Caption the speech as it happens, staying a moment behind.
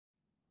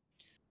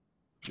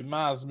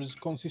Demais, mas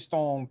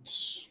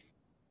consistente.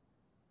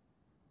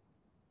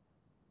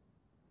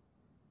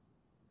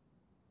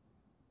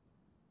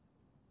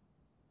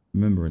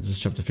 Remember, this is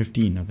chapter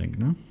 15, I think,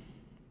 no?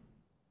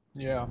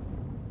 Yeah.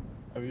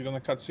 Have you done a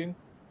cutscene?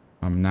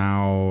 I'm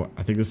now...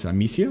 I think this is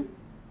Amicia?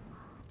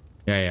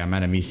 Yeah, I'm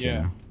at Amicia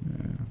now.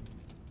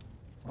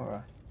 Yeah.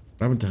 Alright.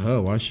 What happened to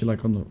her? Why is she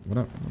like on the... What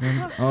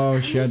happened? Oh,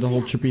 she had the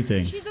whole trippy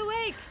thing. She's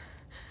awake.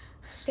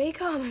 Stay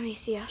calm,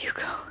 Amicia.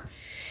 Hugo.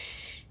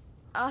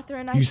 Arthur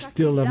and I You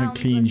still haven't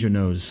cleaned your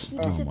nose. You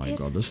Oh my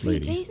god, this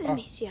lady. 3 days,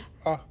 Amicia.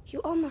 You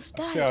almost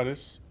died. See how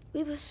this.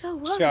 We were so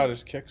worried. See how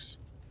this kicks.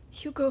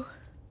 Hugo.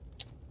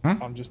 Huh?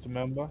 I'm just a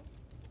member.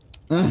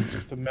 I'm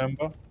just a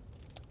member.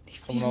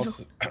 Someone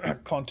else's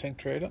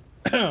content creator.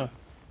 Dude,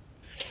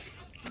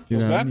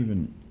 I haven't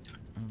even...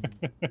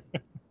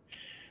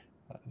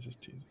 I was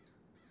just teasing.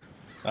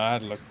 No, I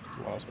had to look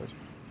while I was waiting.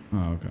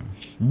 Oh, okay.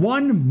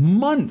 1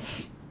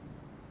 month!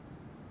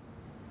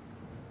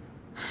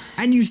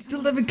 And you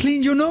still haven't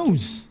cleaned your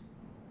nose?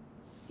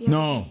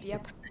 No.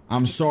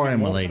 I'm sorry,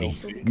 my lady.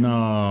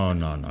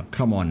 No.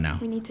 Come on now.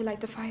 We need to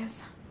light the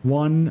fires.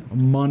 1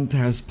 month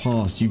has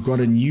passed. You've got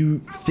a new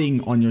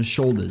thing on your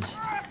shoulders.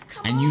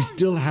 And you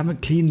still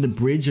haven't cleaned the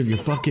bridge of your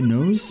fucking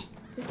nose?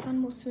 The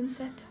sun will soon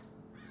set.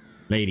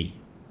 Lady.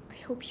 I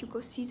hope Hugo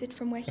sees it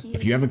from where he is.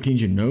 If you haven't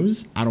cleaned your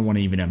nose, I don't want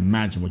to even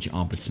imagine what your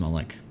armpits smell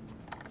like.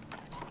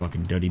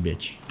 Fucking dirty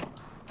bitch.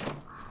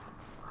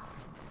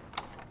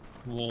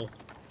 Lol.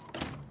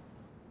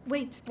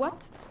 Wait,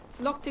 what?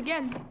 Locked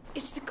again?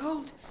 It's the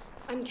cold.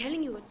 I'm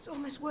telling you, it's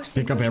almost worse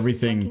Pick than up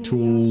everything,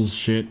 tools,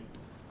 shit,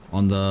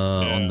 on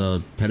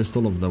the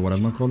pedestal of the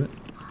whatever I call it.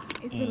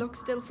 Is the lock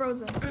still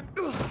frozen?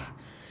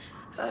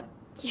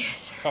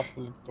 Yes.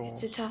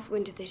 It's It's a tough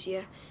winter this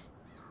year.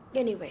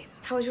 Anyway,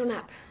 how was your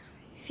nap?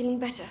 Feeling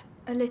better?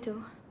 A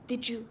little.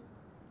 Did you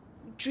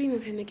dream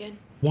of him again?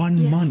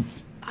 1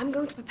 month. I'm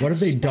going to prepare. What have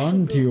they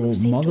done to your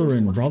mother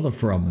and brother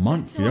for a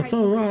month? That's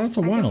a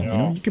while. You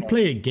know, you could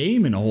play a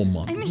game in a whole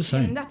month. I I'm miss just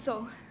him, saying. that's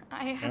all.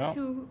 I have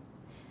to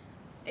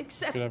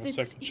accept Could have a that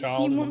second he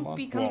child in a won't month.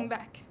 be coming Well.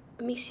 back.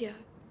 Amicia,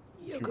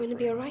 you're going to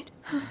be alright?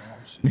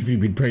 If you've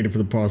been pregnant for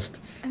the past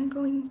I'm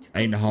going to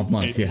 8.5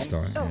 months, yes,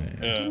 months. sorry.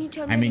 Yeah. Can you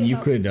tell me I mean, you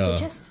about could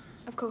Just,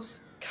 of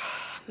course.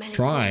 Melly's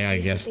try, gonna I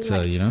say guess, something to,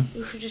 like, you know,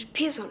 You should just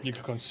piss on it. You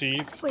could conceive.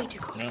 It's way too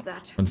cold for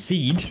that.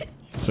 concede.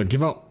 So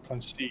give up.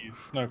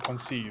 Conceive. No,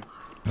 conceive.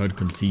 Heard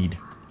concede.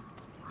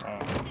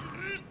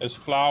 There's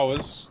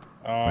flowers.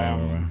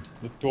 Where?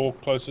 The door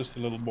closest to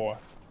the little boy.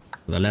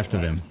 To the left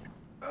of him.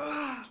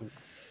 I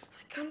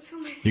can't feel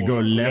my... You go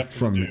Well, left left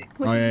from. do.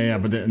 Oh yeah,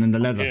 but and then the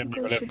leather. Yeah,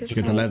 Hugo left should have You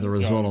get the leather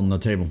as well on the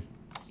table.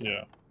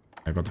 Yeah.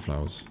 I got the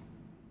flowers.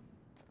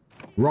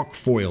 Rock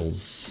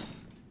foils.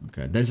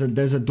 Okay, there's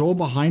a door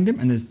behind him,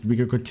 and we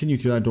can continue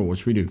through that door. What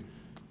should we do?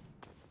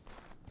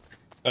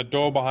 That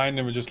door behind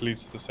him just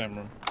leads to the same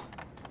room.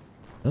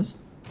 Does?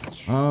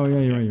 Oh yeah,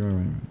 you're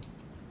right.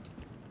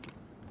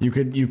 You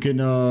can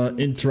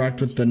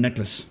interact with the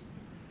necklace.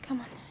 Come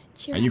on,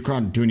 cheer You up.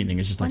 can't do anything.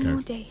 It's just like One a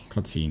more day.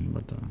 cutscene,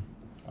 but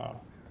Oh,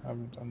 I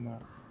haven't done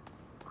that.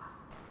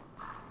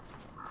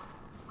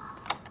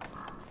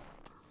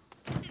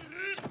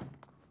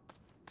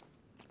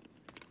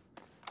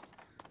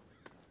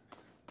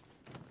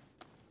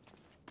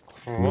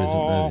 where is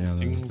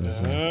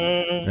it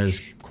there? Yeah,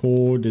 there's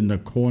cord in the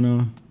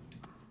corner.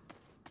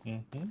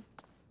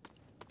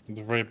 At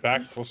the very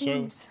back These also.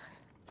 things.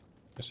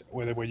 Is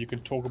where you can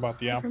talk about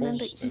the I remember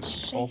apples. each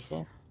There's place.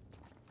 sulfur.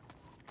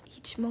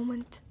 Each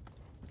moment.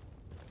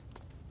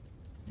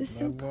 The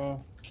soup.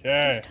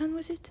 Okay. Whose turn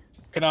was it?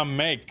 Can I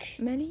make?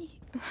 Melly?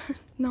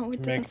 No,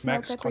 it didn't Make smell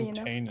max peppery enough.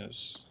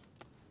 containers.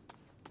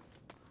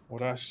 What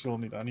do I still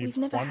need? I need We've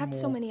never one had more.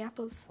 so many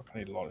apples. Fuck, I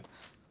need a lot of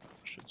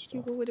shit stuff.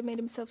 Hugo would have made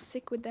himself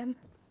sick with them.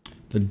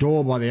 The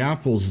door by the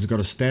apples has got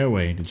a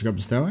stairway. Did you go up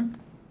the stairway?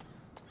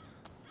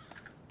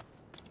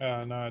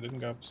 No, I didn't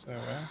go up the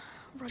stairway.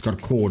 It's got a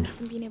Roderick still cord.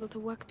 hasn't been able to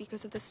work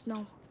because of the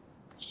snow.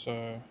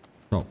 So,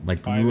 Oh,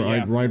 like By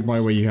the right by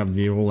where you have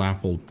the whole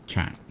apple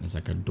chat. There's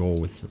like a door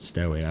with a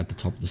stairway at the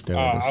top of the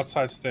stairway.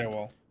 outside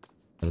stairwell.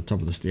 At the top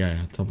of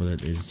the top of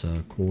it is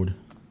cord.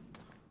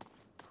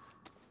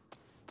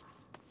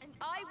 And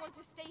I want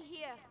to stay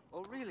here.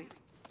 Oh, really?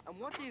 And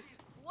what if...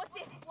 What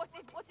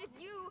if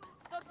you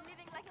stop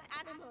living like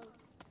an animal?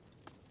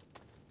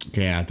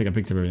 Okay, I think I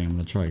picked up everything. I'm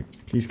gonna try.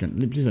 Please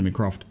let me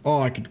craft. Oh,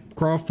 I could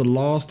craft the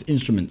last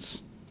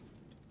instruments.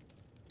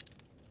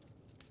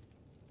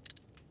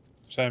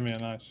 Same here,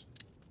 nice.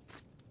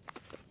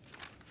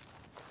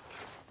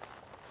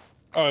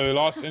 Oh, the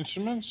last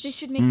instruments? This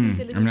should make things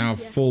a little I'm now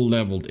easier. full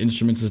leveled.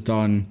 Instruments is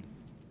done.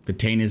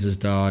 Containers is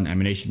done.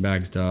 Ammunition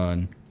bags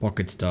done.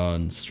 Pockets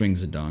done.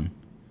 Strings are done.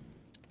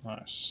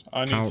 Nice.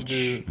 I need Pouch to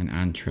do and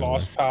entrail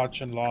last left.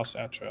 pouch and last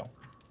entrail.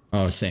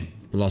 Oh, same.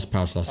 Lost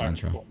pouch, lost Alright,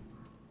 entrail. cool.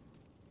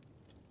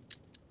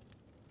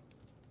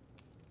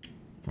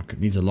 Fuck, it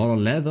needs a lot of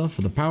leather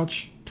for the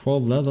pouch.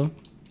 12 leather.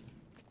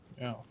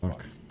 Yeah,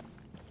 Fuck.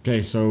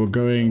 Okay, so we're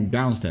going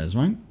downstairs,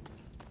 right?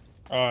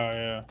 Oh,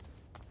 yeah.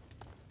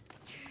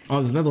 Oh,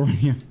 there's leather right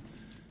here.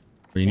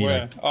 But you need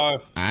Where?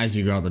 like, as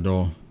you go out the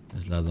door,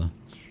 there's leather.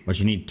 But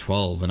you need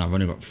 12, and I've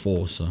only got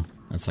 4, so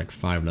that's like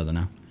 5 leather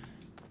now.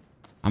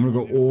 I'm gonna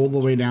go all the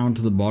way down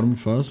to the bottom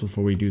first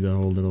before we do the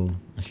whole little...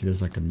 I see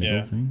there's like a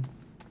middle thing.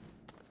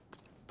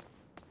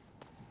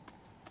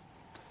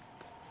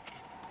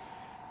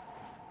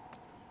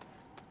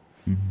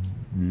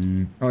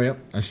 Oh, yep.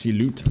 I see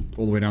loot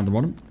all the way down the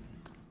bottom.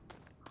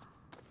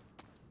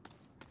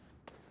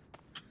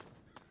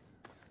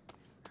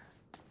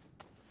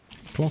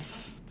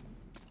 Cloth.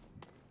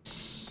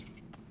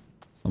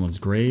 Someone's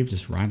grave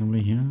just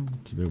randomly here.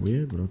 It's a bit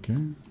weird, but okay.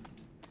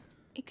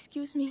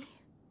 Excuse me.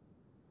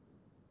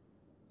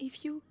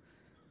 If you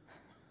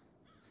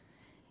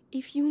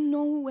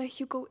know where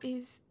Hugo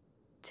is,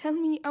 tell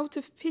me out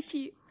of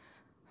pity.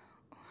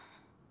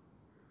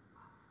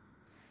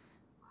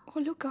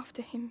 Or look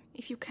after him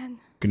if you can. You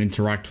can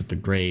interact with the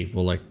grave,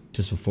 or like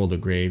just before the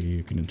grave,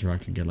 you can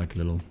interact and get like a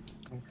little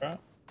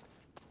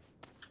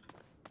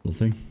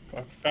thing.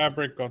 Got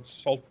fabric, got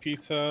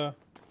saltpeter.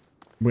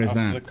 Where's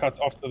after that?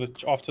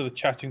 After the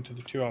chatting to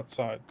the 2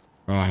 outside.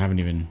 Oh, I haven't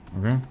even.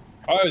 Okay.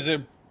 Oh, is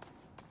it?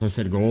 So I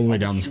said go all the way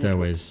down the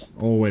stairways.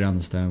 All the way down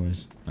the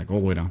stairways. Like all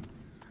the way down.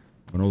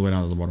 Went all the way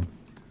down to the bottom.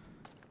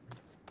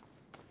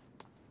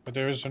 But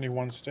there is only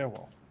one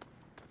stairwell.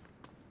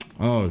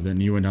 Oh, then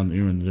you went down.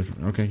 You went the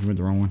different. Okay, you went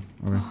the wrong one.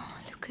 Okay. Oh,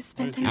 Lucas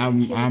spent the night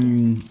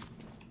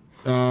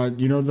here.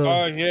 You know the.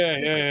 Oh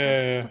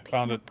yeah.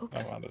 Found it. I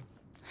found it.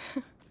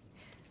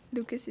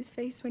 Lucas's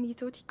face when he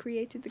thought he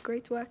created the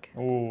great work.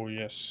 Oh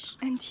yes.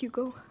 And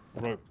Hugo.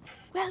 Rope.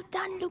 Well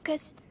done,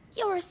 Lucas.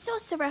 You're a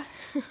sorcerer.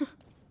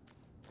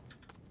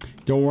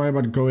 Don't worry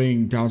about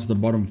going down to the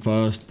bottom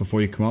first before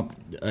you come up.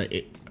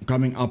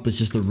 Coming up is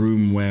just a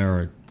room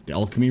where the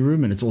alchemy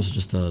room, and it's also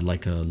just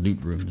like a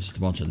loot room. There's just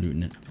a bunch of loot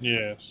in it.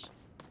 Yes.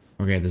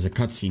 Okay, there's a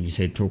cutscene. You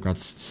say talk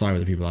outside with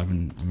the people.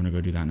 I'm gonna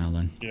go do that now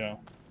then. Yeah.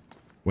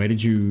 Where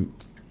did you?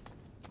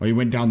 Oh, you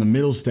went down the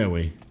middle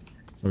stairway.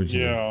 So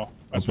yeah,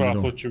 that's what I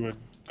thought you would.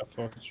 I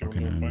thought you were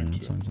going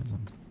to.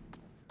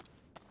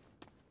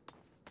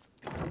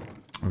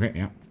 Okay,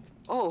 yeah.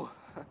 Oh,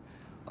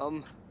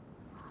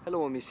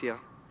 hello, Amicia.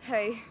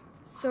 Hey,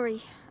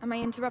 sorry. Am I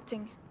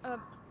interrupting?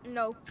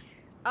 No.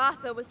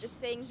 Arthur was just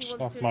saying he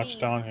wants to leave. Not much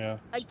down here.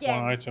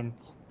 Again. One item.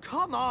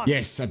 Come on.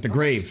 Yes, at the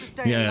grave.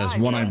 Yeah, there's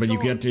one item, but you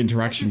get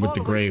interaction with the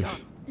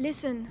grave.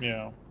 Listen.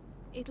 Yeah.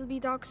 It'll be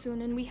dark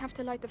soon, and we have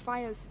to light the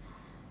fires.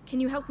 Can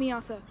you help me,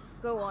 Arthur?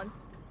 Go on.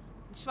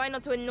 Try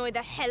not to annoy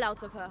the hell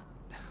out of her.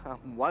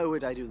 Why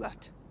would I do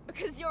that?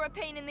 Because you're a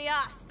pain in the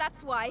ass,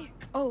 that's why.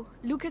 Oh,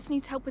 Lucas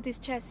needs help with his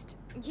chest.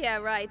 Yeah,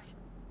 right.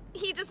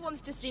 He just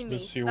wants to see me.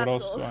 Let's see what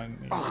else do I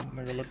need.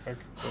 Make a look back.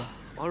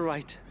 All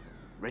right.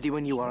 Ready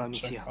when you are,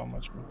 Check Amicia. how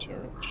much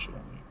material should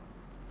I need.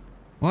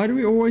 Why do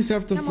we always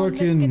have to Come on,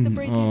 let's get the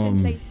braziers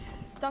in place.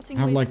 Starting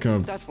have with like a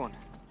that one?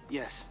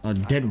 Yes. A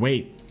dead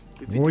weight.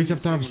 We always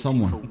have to have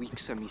someone. For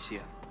weeks,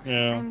 Amicia.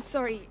 Yeah. I'm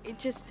sorry. It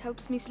just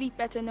helps me sleep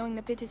better knowing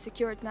the pit is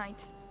secure at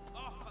night.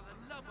 Oh, for the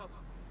love of...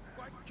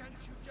 Why can't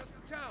you just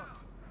tell?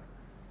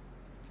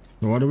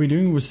 So what are we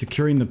doing? We're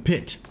securing the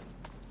pit.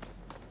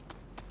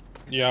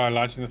 Yeah,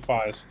 lighting the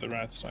fires so the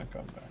rats don't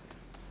come back.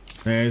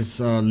 There's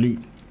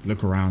loot.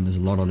 Look around. There's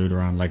a lot of loot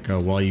around. Like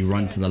while you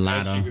run to the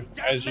ladder.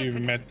 As you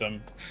met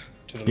them.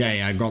 To the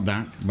yeah, I got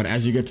that. But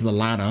as you get to the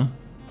ladder,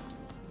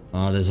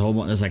 there's a whole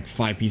bunch. There's like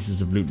 5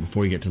 pieces of loot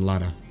before you get to the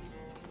ladder.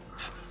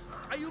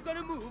 Are you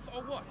gonna move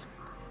or what?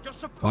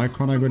 Why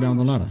can't I go down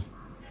the ladder?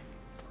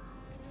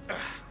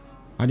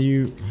 How do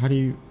you?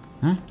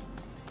 Huh?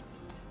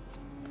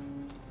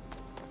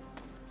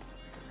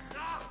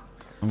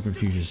 I'm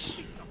confused.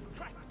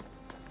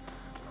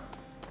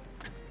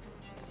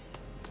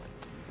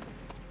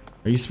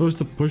 Are you supposed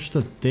to push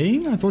the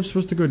thing? I thought you're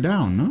supposed to go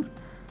down, no?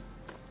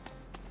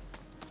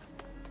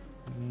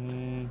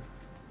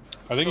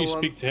 I think you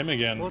speak to him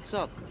again. What's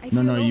up?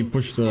 No, you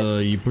push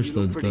the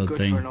good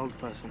thing. For an old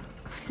person.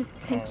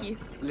 Thank you.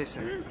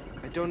 Listen,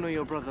 I don't know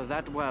your brother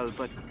that well,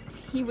 but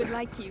He would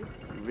like you.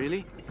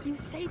 really? You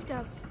saved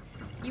us.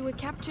 You were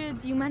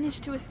captured. You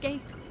managed to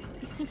escape.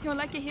 You're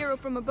like a hero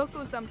from a book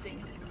or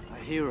something. A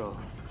hero.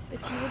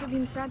 But he would have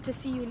been sad to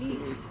see you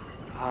leave.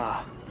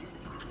 Ah.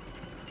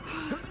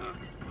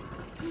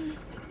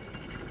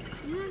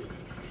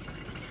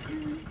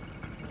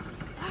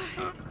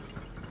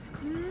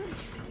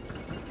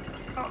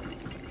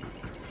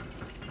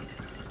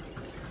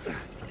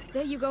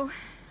 There you go.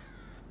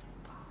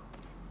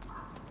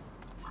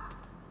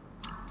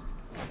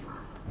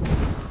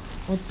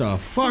 What the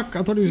fuck?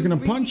 I thought he was gonna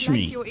punch like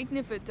me. You're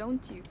ignificant,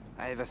 don't you?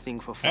 I have a thing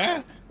for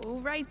fire. All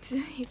right,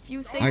 if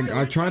you say so.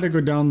 I tried to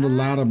go down the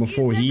ladder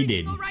before he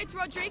did. All right,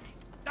 Roderick?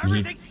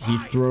 He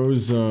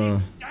throws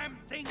Damn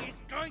thing is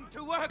going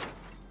to work.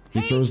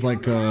 he throws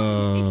like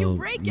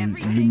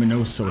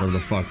luminosa, whatever the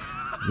fuck.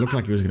 Looked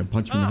like he was gonna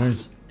punch me in the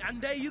face.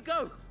 And there you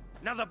go.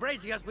 Now the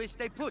braziers will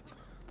stay put.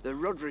 The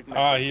Roderick method.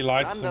 Ah, he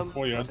lights them Random,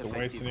 for you. but Have to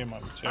waste any of my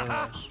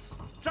materials.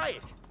 Try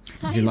it.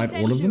 Does he light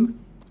all of them?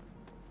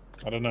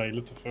 I don't know. You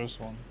lit the first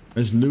one.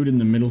 There's loot in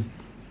the middle.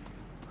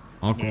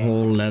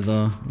 Alcohol,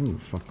 leather. Oh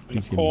fuck!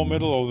 Please The give me core more.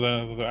 middle or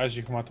the as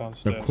you come out The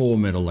downstairs? core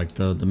middle, like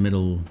the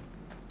middle.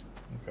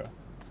 Okay.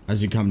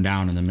 As you come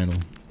down in the middle.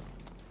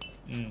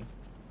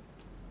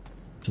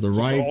 To the Just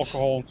right.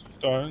 alcohol and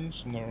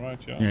stones on the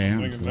right, yeah. Yeah,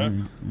 Doing to it the right,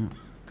 yeah.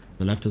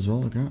 The left as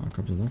well. Okay, I'll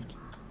come to the left.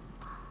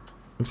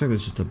 Looks like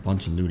there's just a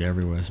bunch of loot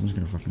everywhere, so I'm just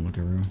gonna fucking look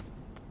everywhere.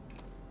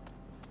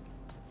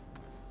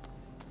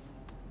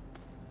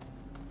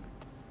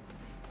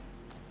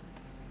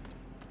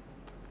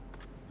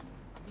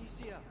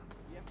 Amicia,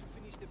 we have to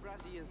finish the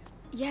braziers.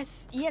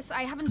 Yes,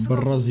 I haven't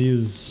forgotten.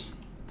 Braziers.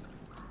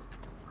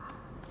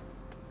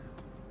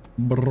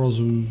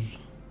 Brazus.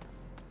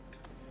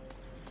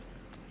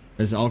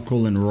 There's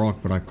alcohol in rock,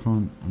 but I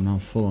can't. I'm now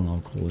full on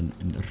alcohol in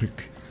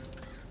Rick.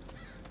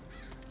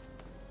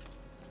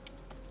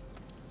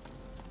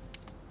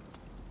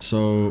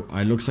 So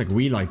it looks like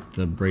we light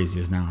the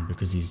braziers now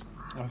because he's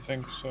I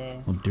think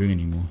so. not doing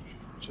anymore.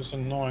 It's just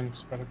annoying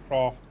because I've got to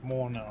craft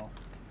more now.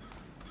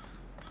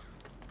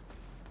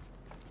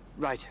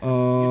 Right.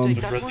 You take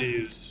The that one.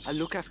 braziers. I'll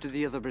look after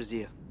the other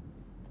brazier.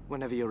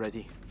 Whenever you're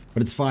ready.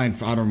 But it's fine.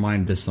 I don't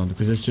mind this one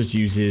because this just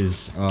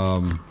uses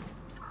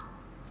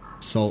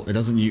salt. It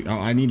doesn't use.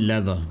 I need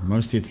leather.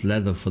 Mostly it's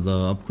leather for the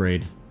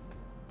upgrade.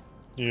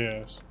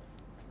 Yes.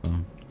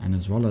 And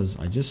as well as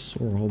I just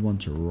saw a whole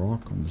bunch of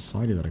rock on the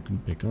side here that I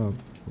couldn't pick up.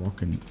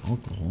 Rock and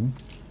alcohol.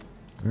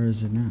 Where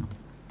is it now?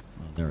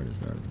 Oh, there it is.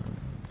 There it is. There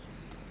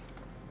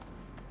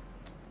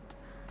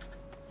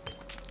it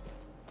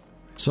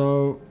is.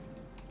 So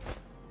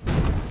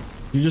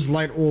you just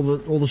light all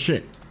the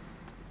shit.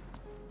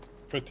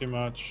 Pretty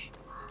much.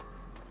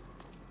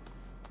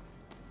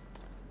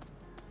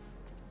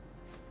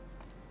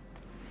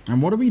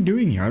 And what are we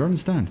doing here? I don't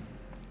understand.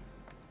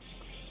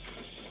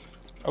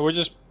 Oh, we're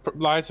just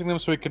lighting them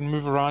so we can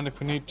move around if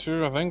we need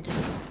to, I think.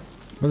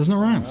 But there's no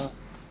rats.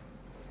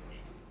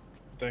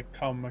 They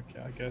come, I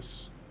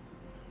guess.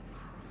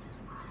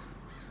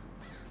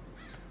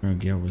 Oh,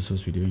 yeah, what we're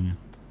supposed to be doing here.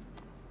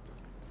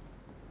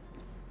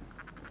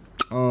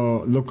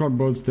 Oh, look on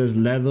both. There's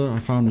leather. I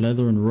found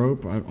leather and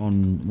rope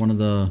on one of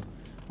the,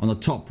 on the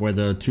top where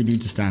the two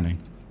dudes are standing.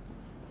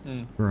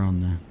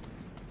 Around there.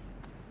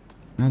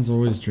 Man's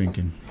always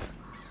drinking.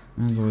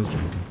 Man's always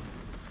drinking.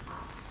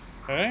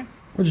 Hey?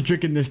 What you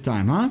drinking this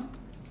time, huh?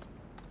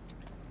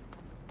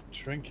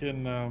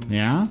 Drinking,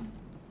 Yeah?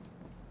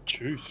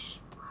 juice.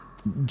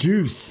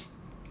 Juice.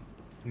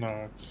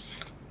 No,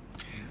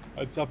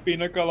 it's a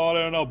pina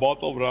colada in a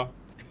bottle, bro.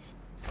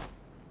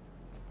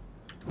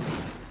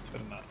 It's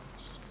very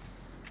nice.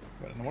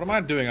 But what am I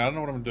doing? I don't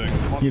know what I'm doing.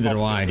 I'm on Neither top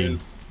do of I, dude.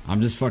 this.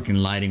 I'm just fucking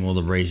lighting all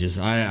the braziers.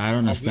 I don't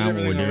understand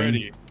what we're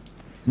doing.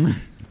 Already.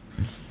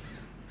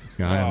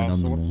 Okay, I haven't done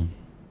so them what- all.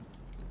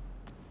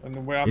 And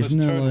the way I must Isn't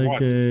there turn like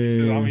what? He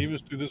said, a- I'm gonna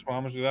do this one,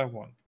 I'm gonna do that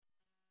one.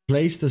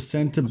 Place the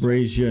center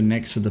brazier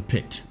next to the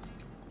pit.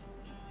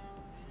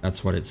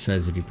 That's what it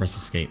says if you press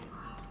escape.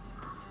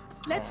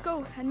 Let's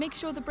go and make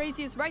sure the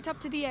brazier is right up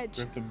to the edge.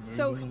 We have to move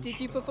So, and did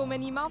you shit. perform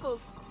any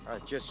marvels?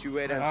 Just you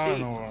wait and I don't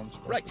see. know what I'm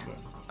supposed Right, to do.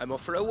 I'm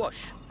off for a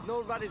wash.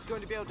 No rat is going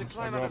to be able to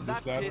climb go out up of this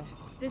that ladder? pit.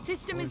 The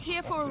system is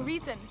here for a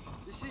reason.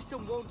 The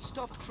system won't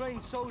stop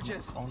trained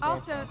soldiers. I'll go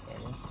Arthur. up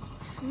that way.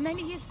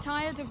 Melly is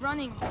tired of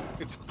running.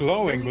 It's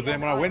glowing, but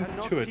then when I Melly went and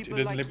I are to not it, it people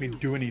didn't like let me you.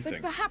 do But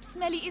anything. perhaps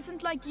Melly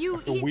isn't like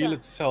you The either. wheel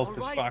itself All is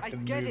right, I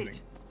fucking get moving.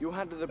 it. You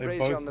handle the They're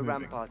brazier both on the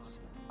moving. ramparts.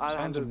 I'll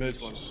Sons handle of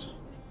these ones. bitches.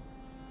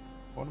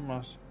 What am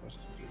I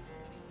supposed to do?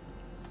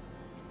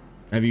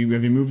 Have you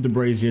moved the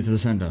brazier to the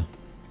center?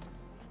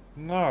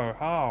 No,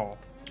 how?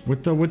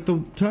 With the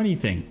turny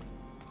thing.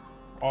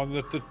 On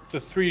the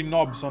three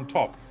knobs on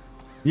top.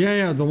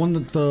 Yeah, the one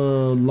that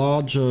the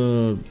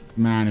larger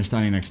man is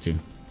standing next to.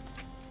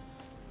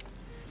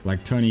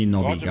 Like turny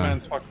knobby Larger guy.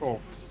 man's fucked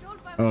off.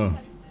 Oh.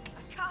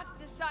 A cat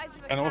the size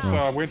of a And cow. also,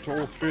 I went to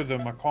all three of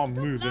them. I can't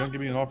move. They don't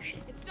give me an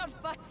option. It's not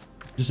fun.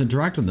 Just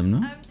interact with them, no?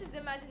 I'm just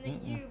imagining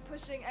you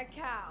pushing a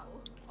cow.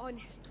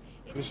 Honest.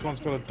 This one's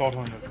got a dot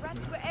on The it.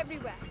 rats were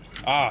everywhere.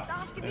 Ah,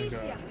 Ask there you go.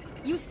 Amicia.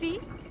 You see?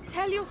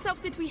 Tell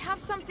yourself that we have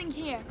something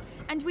here,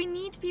 and we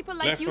need people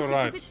like Left you or to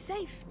right? keep it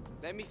safe.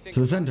 Let me think.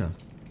 To the center.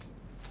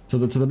 To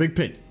the big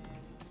pit.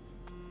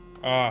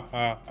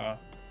 Ah.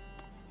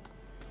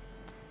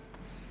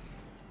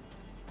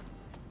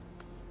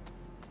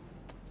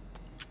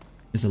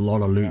 It's a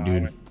lot of loot, I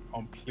dude. went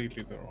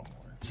completely the wrong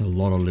way. It's a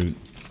lot of loot.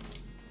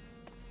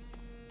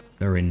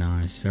 Very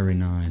nice, very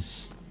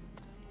nice.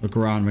 Look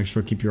around, make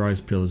sure keep your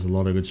eyes peeled. There's a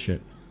lot of good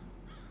shit.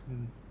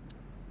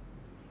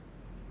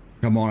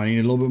 Come on, I need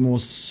a little bit more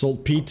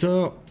saltpeter,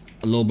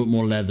 a little bit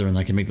more leather, and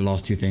I can make the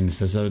last two things.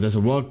 There's a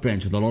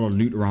workbench with a lot of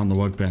loot around the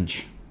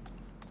workbench.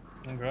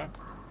 Okay.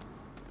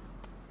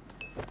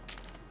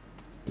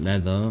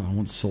 Leather, I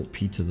want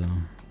saltpeter though.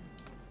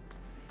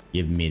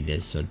 Give me the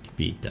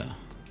saltpeter.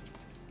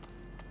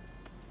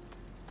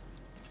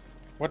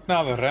 What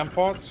now? The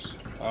ramparts?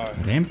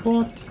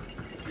 Rampart?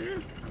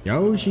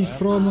 Yo, she's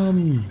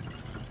from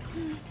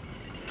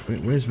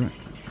where's is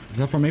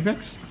that from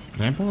Apex?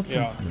 Rampart from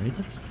Yeah.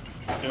 Apex?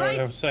 I Right,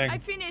 was saying I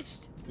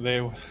finished.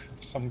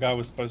 some guy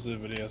was posted a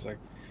video. It's like,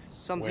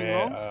 Something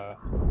where wrong?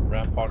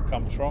 Rampart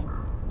comes from.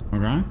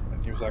 Okay.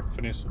 And he was like,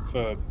 finish some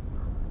verb.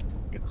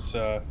 It's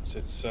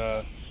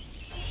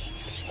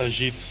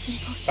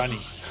Hajit's funny.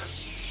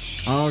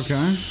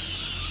 Okay.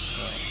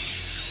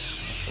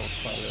 So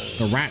it's quite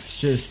The rats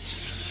just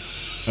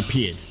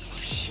appeared.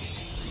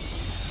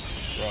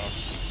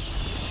 rough.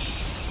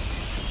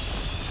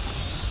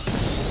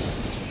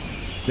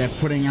 They're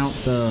putting out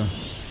the...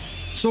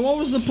 So what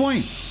was the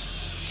point?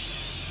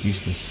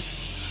 Useless.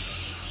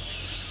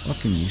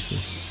 Fucking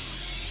useless.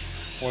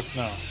 What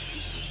now?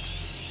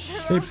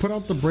 They put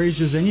out the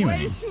braziers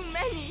anyway. Way too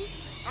many.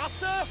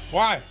 After!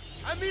 Why?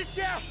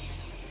 Amicia!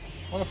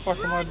 Why the fuck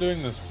am I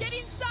doing this? Get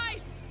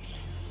inside.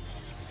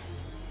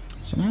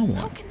 So now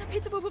How what? can the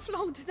pit have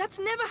overflowed? That's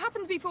never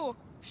happened before.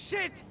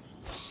 Shit!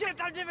 Shit,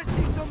 I've never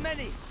seen so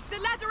many! The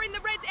ladder in the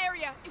red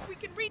area. If we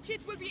can reach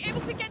it, we'll be able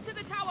to get to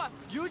the tower.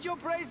 Use your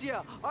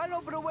brazier! I'll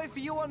open a way for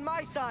you on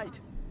my side!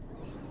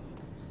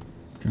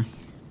 Okay.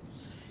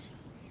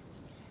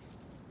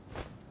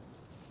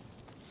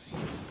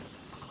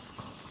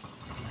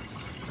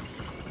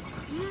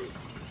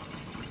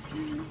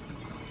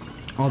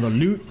 Oh, the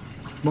loot.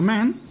 But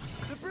man,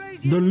 The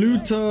brazier! the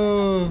loot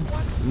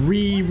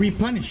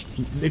replenished.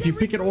 If you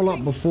pick it all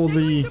up before They're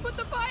going the to put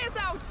the fires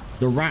out.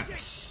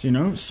 rats, you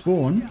know,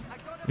 spawn,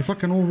 if I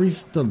can all the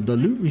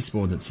loot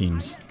respawns, it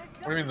seems.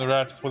 What do you mean the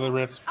rats? Before the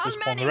rats I'll respawn?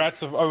 The manage.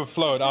 rats have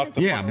overflowed out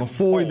the Yeah, fucking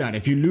before hole. that,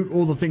 if you loot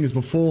all the things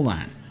before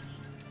that,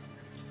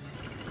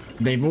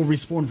 they've all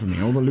respawned for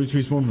me. All the loot's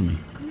respawned for me.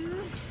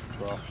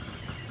 Bro.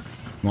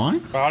 Why?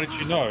 But how did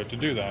you know to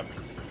do that?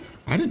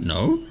 I didn't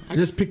know. I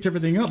just picked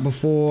everything up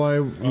before I,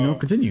 you know,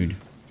 continued.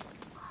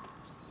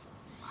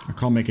 I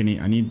can't make any.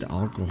 I need the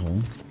alcohol.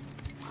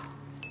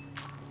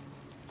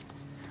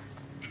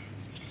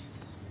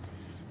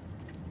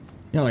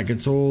 Yeah, like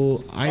it's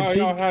all. I Oh, think,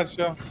 yeah, it has,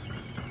 yeah.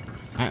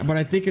 but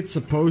I think it's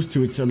supposed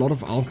to. It's a lot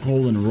of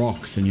alcohol and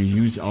rocks, and you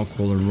use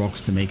alcohol and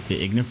rocks to make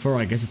the ignifer.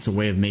 I guess it's a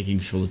way of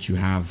making sure that you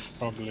have.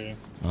 Probably.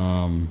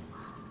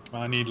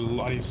 I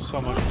need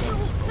so much of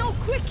this. No,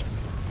 quick.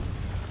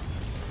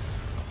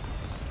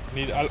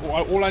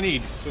 All I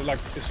need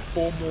is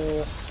 4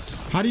 more.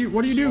 How do you?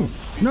 What do you do?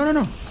 No, no,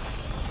 no.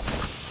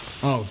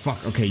 Oh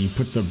fuck. Okay, you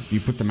put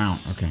them out.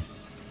 Okay.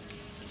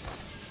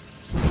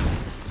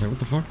 Is that what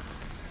the fuck?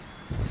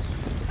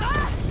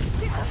 Ah!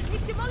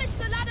 It demolished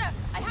the ladder.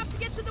 I have to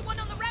get to the one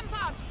on the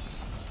ramparts.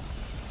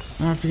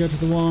 I have to get to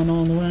the one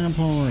on the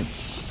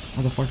ramparts.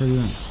 How the fuck do I do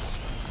that?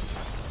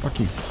 Fuck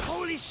you.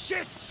 Holy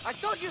shit! I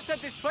thought you said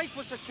this place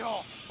was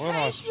secure! What am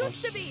I It supposed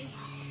used to be.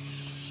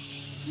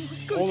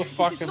 It's good. All the This is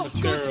fucking not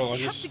material good. I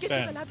We have just to get to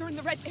spent. the ladder in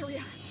the red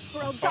area,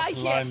 or I'll to die fucking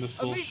here. line this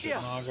bullshit?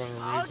 Amicia, Now I gotta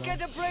I'll read get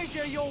them. a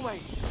brazier your way!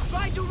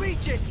 Try to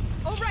reach it!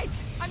 All right,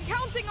 I'm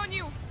counting on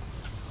you.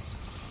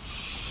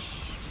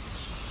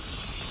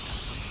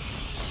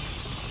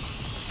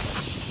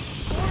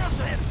 More of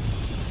them!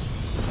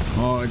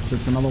 Oh,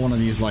 it's another one of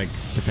these like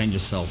defend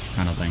yourself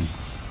kind of thing.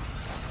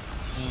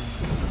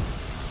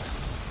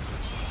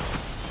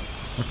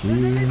 Fuck There's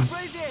a you. lit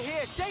brazier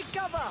here! Take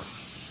cover!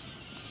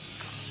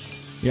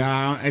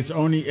 Yeah, it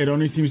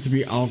only seems to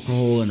be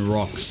alcohol and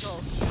rocks.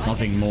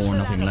 Nothing more,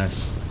 nothing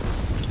less.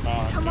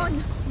 Come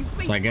on.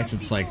 So I guess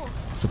it's like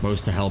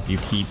supposed to help you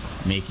keep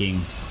making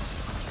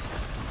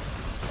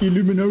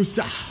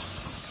Illuminosa.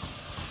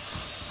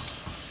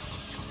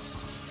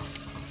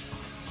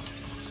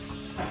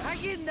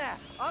 Hang in there!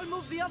 I'll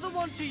move the other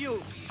one to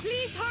you!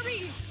 Please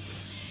hurry.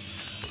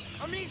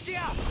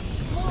 Amicia!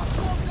 More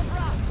swarms of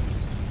rats!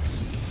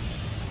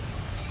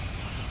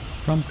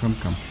 Come, come,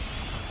 come.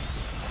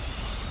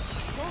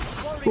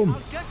 Don't worry, Boom.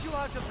 I'll get you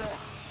out of there!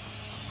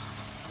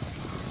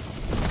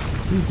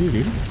 Please do,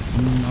 dude.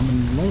 I'm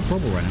in a lot of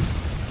trouble right now.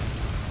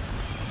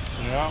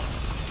 Yeah.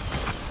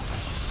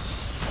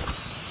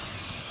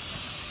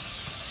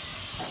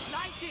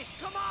 Light it!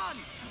 Come on!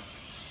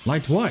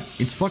 Light what?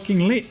 It's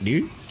fucking lit,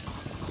 dude.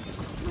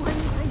 One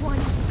by one.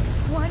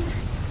 One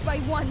by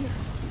one.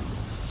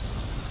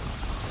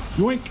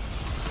 Yoink.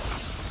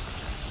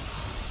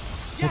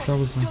 Yes, that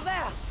was, you're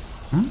there!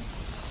 Huh?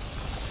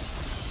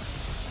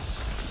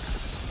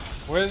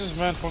 Where is this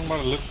man talking about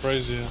a lit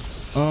brazier?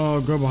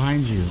 Oh, go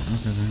behind you.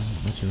 Okay, okay.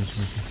 Gotcha.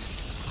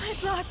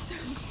 At last.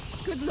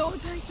 Good Lord,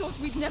 I thought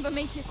we'd never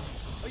make it.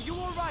 Are you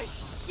alright?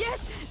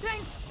 Yes,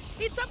 thanks.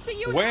 It's up to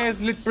you.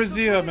 Where's lit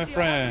brazier, my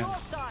friend? On your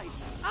side!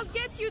 now. I'll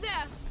get you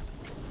there.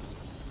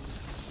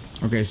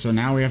 Okay, so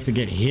now we have to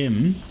get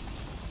him.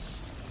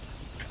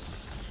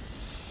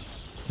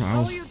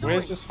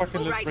 Where's this fucking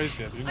All lit right.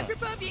 brazier? Do you I know?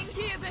 prefer being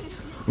here than.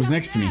 It was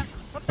next to me.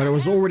 But it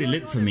was already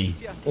lit for me.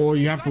 Or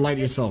you have to light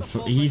it yourself.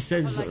 He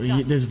says,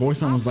 his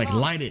voice line was like,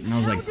 light it. And I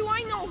was How like, do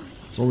I know?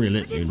 it's already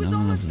lit, It dude. was I don't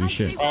have almost to do like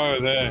shit. they were Oh,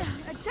 there. I don't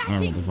know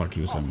attacking. what the fuck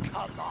he was talking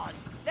about. Come on!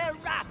 They're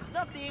rats,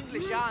 not the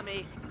English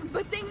army!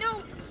 But they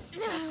know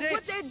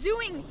what they're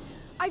doing.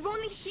 I've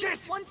only seen Shit!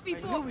 this once I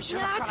before. knew we should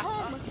Not have at got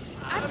home.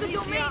 it. At the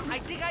Amicia, domain. I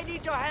think I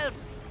need your help!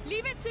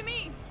 Leave it to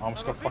me. I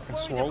almost got I'm a bit fucking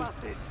worried swole.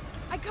 about this.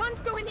 I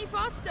can't go any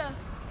faster.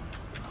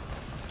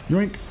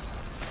 Yoink.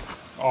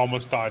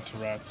 Almost died to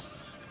rats.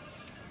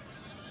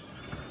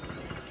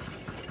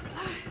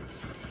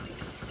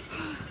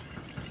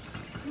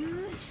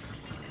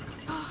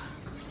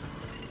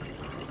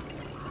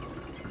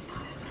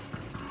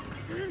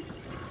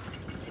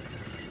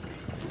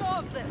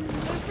 of them.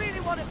 They really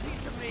want a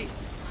piece of me.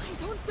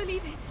 I don't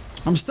believe it.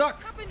 I'm stuck.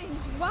 What's happening?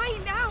 Why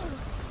now?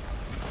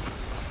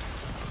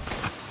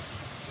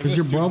 Because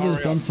your brother's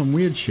done some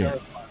weird shit.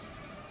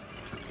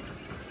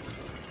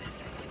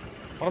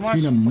 What am It's I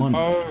been a month.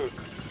 Oh,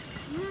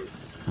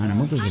 And a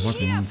month is a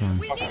fucking long time.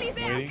 We're nearly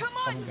there. waiting. Come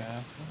on. Something to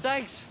happen.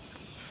 Thanks.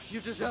 You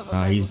deserve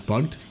a He's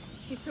bugged.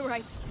 It's all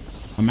right.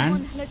 A Come man.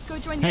 on, let's go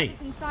join the Hey.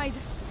 others inside.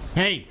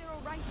 Hey, They're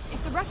all right.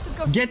 If the rats have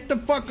got get the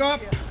fuck up.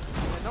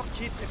 They're not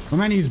kids anymore. My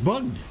man, he's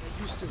bugged.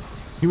 They're used to it.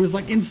 He was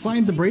like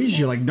inside the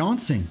brazier, like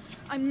dancing.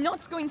 I'm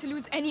not going to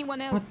lose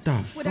anyone else. What the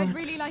What I'd fuck?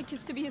 really like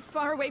is to be as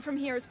far away from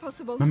here as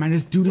possible. My man,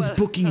 this dude is Well,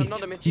 booking I'm it.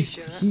 not a He's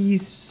magician, huh?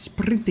 he's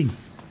sprinting.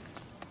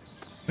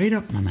 Wait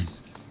up, my man.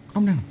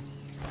 Calm down.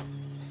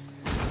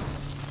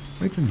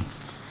 Wait for me.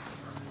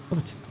 Stop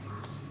it.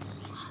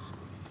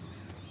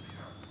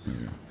 There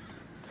we go.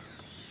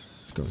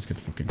 Let's go. Let's get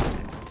the fucking.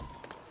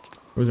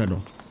 Where's that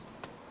door?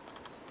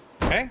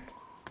 Hey,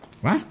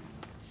 What? Are you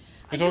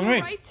you talking to me?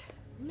 all right?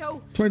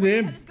 No. Try What to the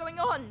him. hell is going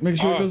on? Make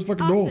sure it goes the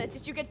fucking door. Arthur,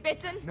 did you get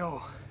bitten?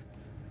 No.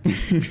 We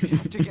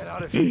have to get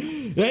out of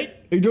here. Hey,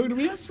 are you talking to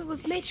me? Castle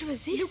was made to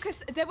resist.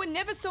 Lucas, there were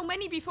never so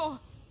many before.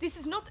 This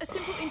is not a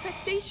simple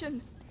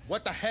infestation.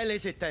 What the hell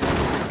is it then?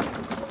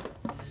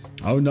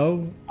 Oh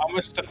no. I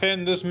must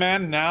defend this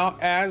man now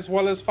as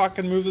well as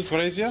fucking move this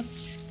brazier.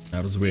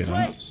 That was weird,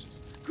 huh?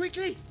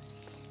 Quickly.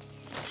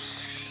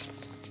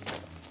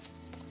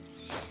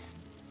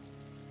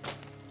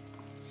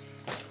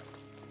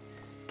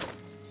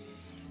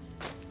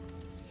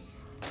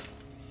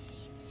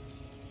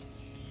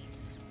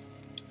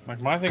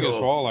 Like my thing as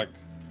Go. well. Like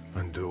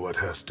And do what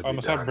has to I be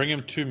must have done. bring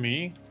him to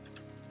me.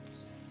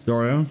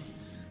 Dario,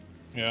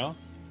 Yeah.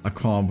 I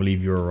can't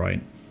believe you were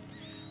right.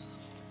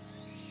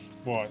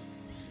 What?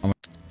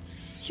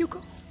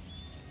 Hugo,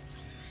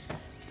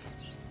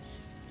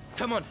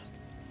 Come on.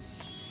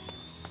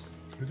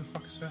 Who the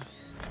fuck is that?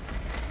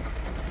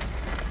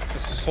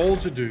 It's a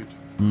soldier dude.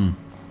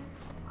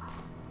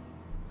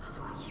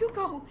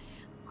 Hugo.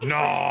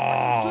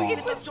 No.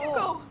 It was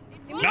Hugo.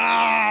 No,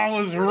 I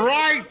was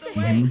right.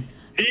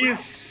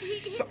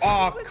 He's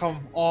oh come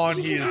on,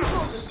 he is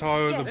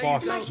so the Yes,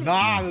 boss. like him.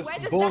 Nah, Where this does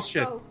is that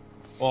bullshit. go?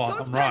 Well,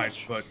 Don't I'm right,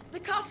 panic. but The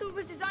castle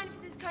was designed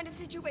for this kind of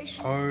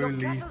situation. Your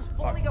holy castle's fuck.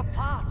 falling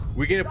apart.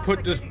 We gotta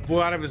put this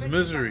boy out of his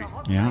misery.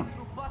 Yeah.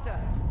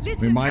 Listen,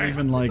 We might I even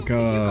have to like talk to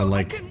Hugo. I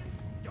like can-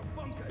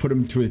 put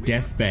him to his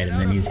deathbed, and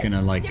then he's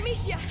gonna like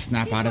Demetia,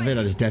 snap he's out of it fine.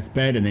 at his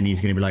deathbed, and then he's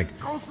gonna be like,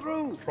 Go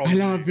through. I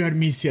love you,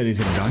 Armisia. He's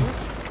gonna die.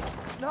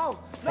 No.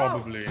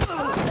 Probably. Fuck.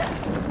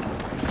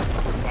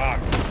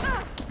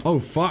 Oh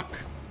fuck.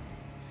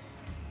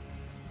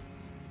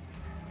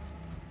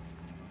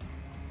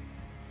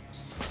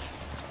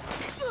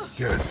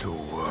 Get to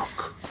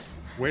work.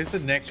 Where's the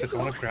necklace? I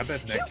wanna grab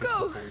that necklace.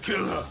 Hugo,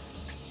 Kill her.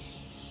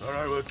 Or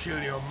I will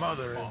kill your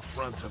mother in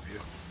front of you.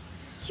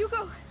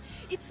 Hugo,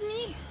 it's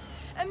me,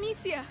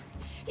 Amicia,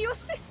 your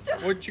sister.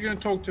 What you gonna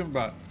talk to him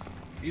about?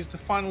 He's the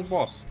final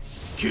boss.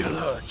 Kill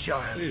her,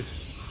 child.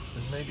 Please.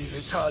 And maybe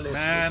Vitalis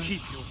Man. will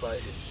keep you by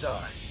his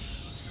side.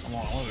 Come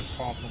on, I want to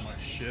cough on my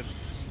shit.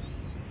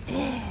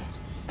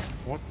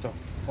 What the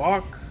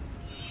fuck?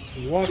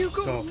 What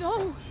Hugo, the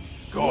no.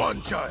 Go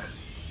on, child.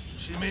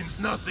 She means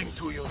nothing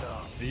to you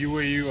now. Are you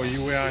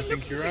where I I'm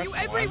think looking you're for at? you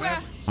everywhere.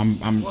 I'm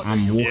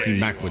walking Yeah,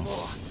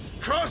 backwards.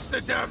 Cross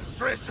the damn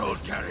threshold,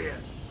 carrier.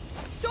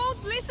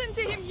 Don't listen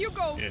to him,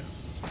 Hugo. Yeah.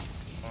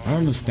 I don't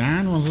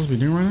understand what I'm supposed to be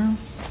doing right now.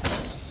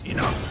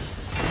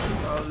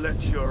 Enough. I'll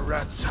let your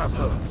rats have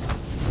her.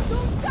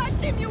 Don't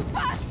touch him, you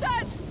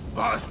bastard!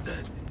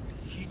 Bastard.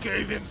 He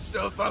gave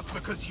himself up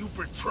because you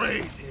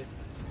betrayed him.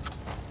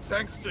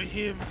 Thanks to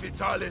him,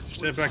 Vitalis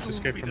Step will back to soon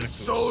escape be from the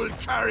Nicholas. sole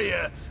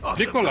carrier of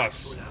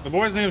Nicholas. the The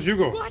boy's name's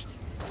Hugo. What?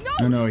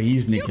 No, no,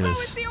 he's Hugo is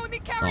Nicholas, the only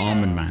the carrier.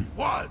 almond man.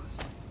 Was.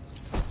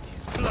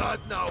 His blood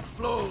now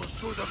flows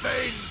through the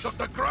veins of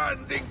the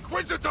Grand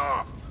Inquisitor.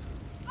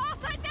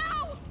 Arthur,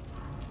 now!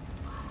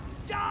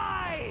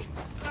 Die.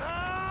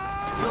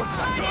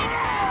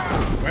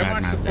 Where am I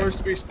Bad man's supposed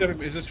to be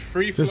stepping? Is this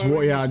free Just flowing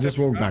walk, yeah, or just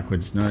stepping walk back?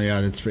 backwards. No,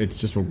 yeah, it's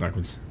just walk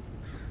backwards.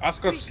 I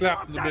just got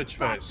slapped in the That bitch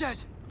bastard.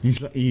 face.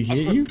 He I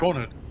hit got you?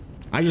 cornered.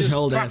 I just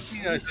held clapped S.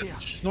 me, I said,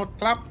 snot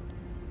clap.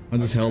 I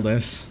just held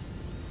S.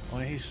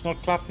 Well, he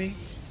snot clapped me,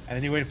 and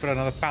then he went for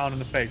another pound in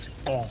the face.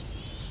 Boom.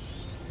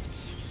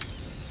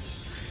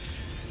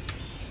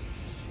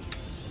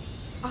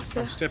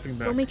 Arthur, I'm stepping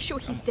back. go make sure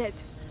he's dead.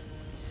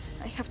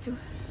 I have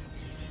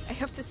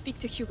to speak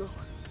to Hugo.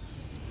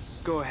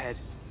 Go ahead.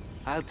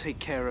 I'll take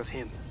care of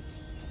him.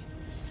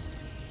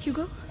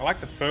 Hugo? I like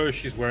the fur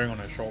she's wearing on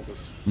her shoulders.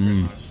 Very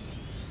nice.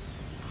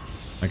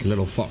 Like a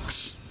little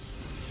fox.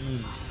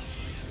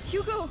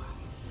 Hugo!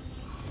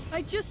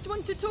 I just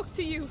want to talk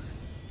to you.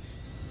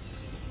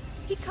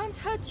 He can't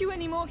hurt you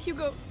anymore,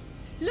 Hugo.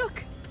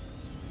 Look!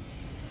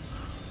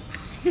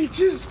 He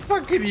just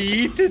fucking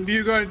yeeted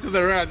Hugo into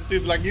the rats,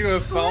 dude. Like Hugo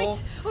fell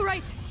All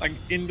right. like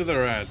into the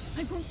rats.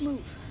 I won't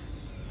move.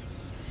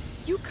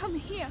 You come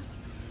here.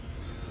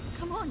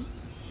 Come on.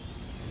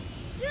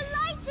 You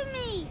lied to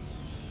me!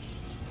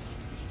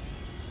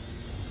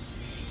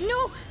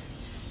 No!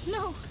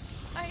 No!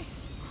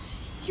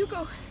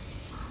 Hugo,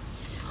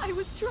 I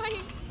was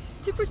trying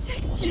to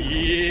protect you.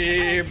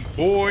 Yeah,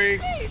 boy.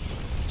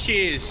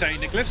 Cheers, St.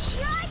 Nicholas.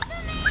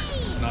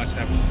 Nice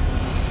having him.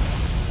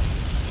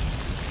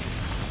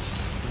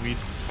 We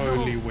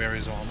totally wear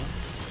his armor.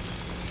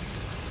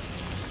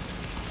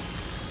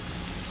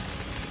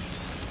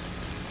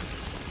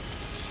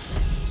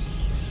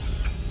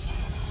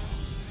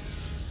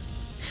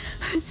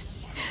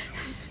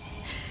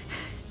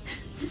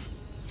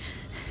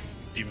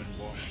 Demon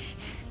boy.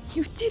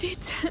 You did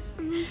it.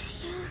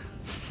 Monsieur.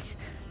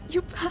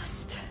 You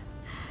passed.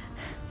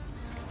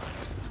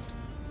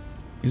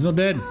 He's not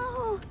dead.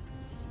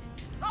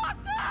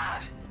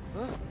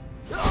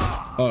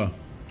 Oh.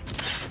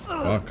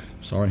 Fuck.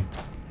 Sorry.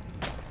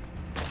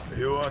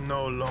 You are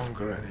no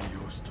longer any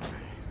use to me.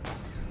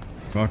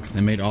 Fuck.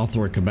 They made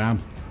Arthur a kebab.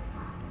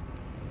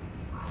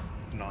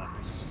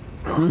 Nice.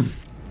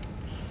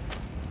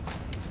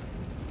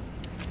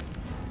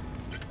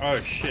 Oh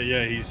shit,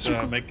 yeah, he's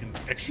making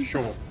extra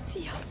sure.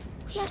 See us.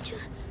 We have to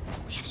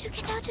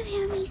get out of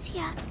here,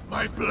 Amicia.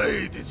 My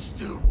blade is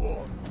still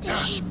warm. They're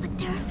here, but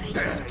they're afraid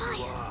of the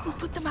fire. We'll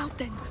put them out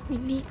then. We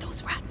need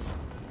those rats.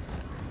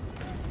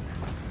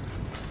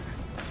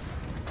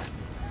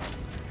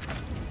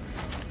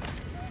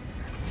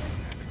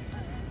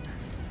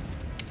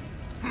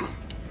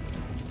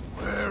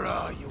 Where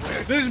are you?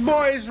 This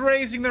boy is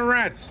raising the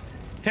rats.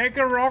 Take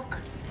a rock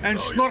and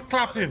snot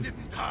clap him.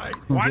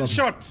 One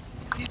shot.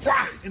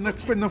 Wah! In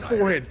the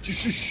forehead.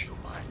 Shush.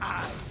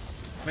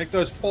 Make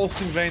those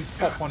pulsing veins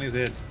pop on his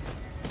head.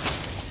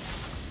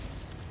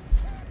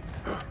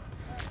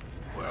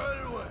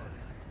 Well,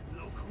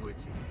 look who it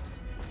is.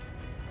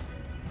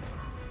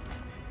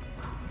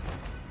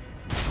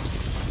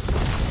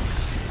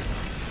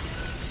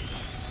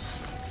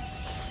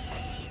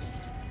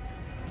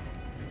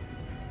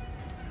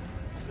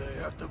 They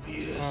have to be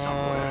here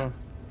somewhere.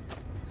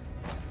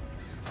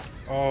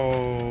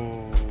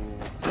 Oh.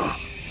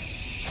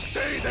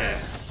 Stay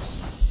there.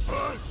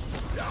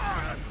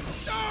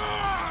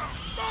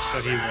 So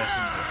he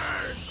wasn't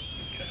there.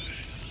 Okay.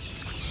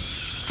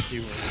 He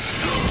was.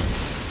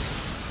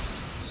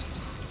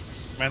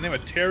 Man, the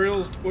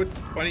materials put.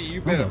 Buddy,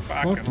 you better the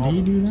fucking fuck did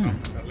he do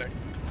that?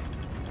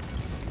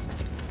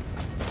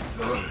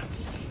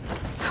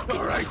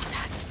 All right.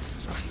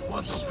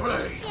 Want to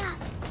play?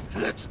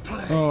 Let's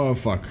play. Oh,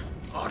 fuck.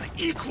 On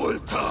equal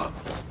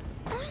terms.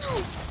 Oh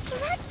no, the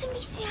rats,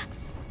 Amicia.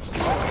 They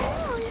got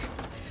all.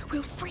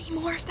 We'll free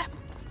more of them.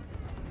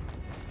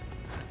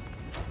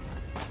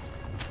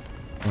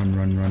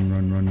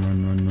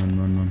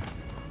 Run.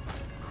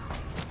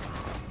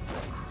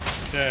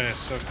 Yeah,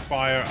 so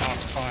fire out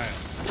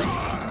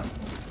fire.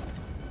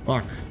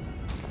 Fuck.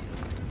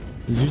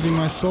 He's using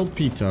my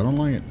saltpeter. I don't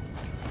like it.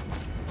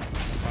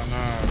 I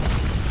know.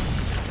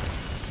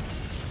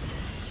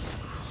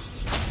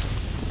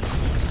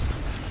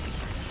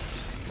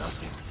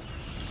 Nothing.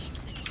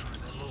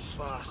 They move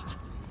fast.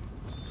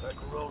 Like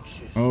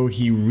roaches. Oh,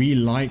 he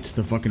relights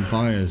the fucking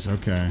fires.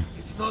 Okay.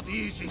 It's not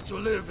easy to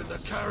live in the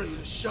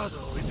carrier's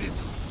shadow, is it?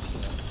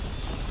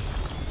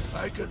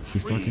 I can He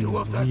free you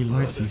of that fucking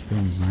relights burden. these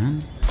things,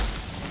 man.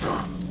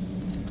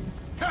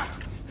 Ha!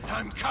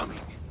 I'm coming.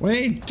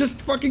 Wait,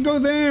 just fucking go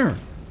there.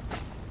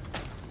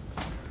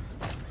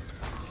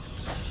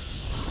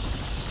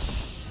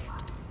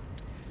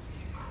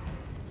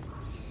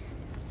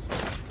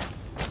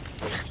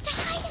 We have to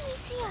hide,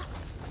 Amicia.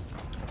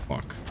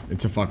 Fuck.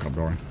 It's a fuck up,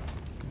 Dora.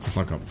 It's a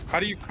fuck up. How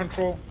do you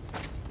control?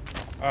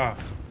 Ah.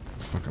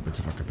 It's a fuck up. It's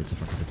a fuck up. It's a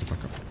fuck up. It's a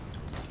fuck up.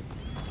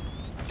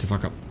 It's a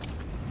fuck up.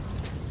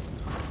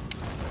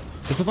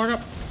 It's a fuck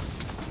up.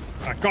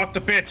 I got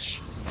the bitch.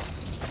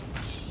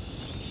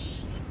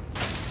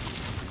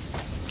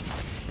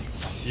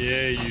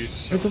 Yeah, you.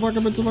 It's a fuck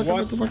up. It's a fuck up.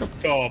 It's a fuck up.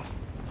 The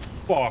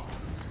fuck?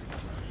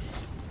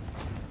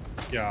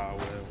 Yeah,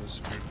 well, it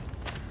was screwed.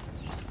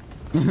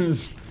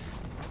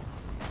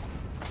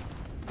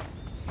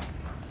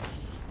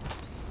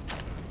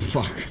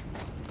 Fuck.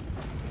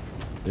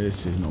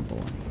 This is not the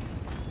one.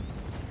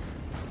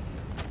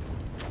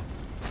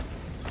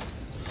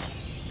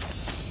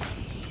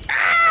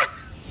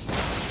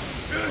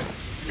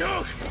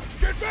 No!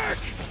 Get back!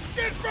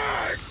 Get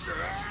back!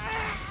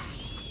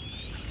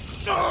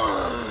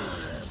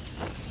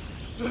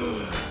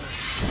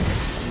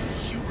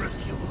 Since you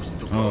refuse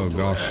to Oh, go to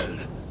gosh. hell,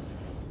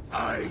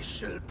 I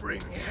shall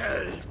bring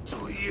hell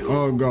to you.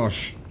 Oh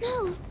gosh.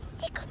 No,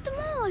 he got them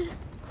all.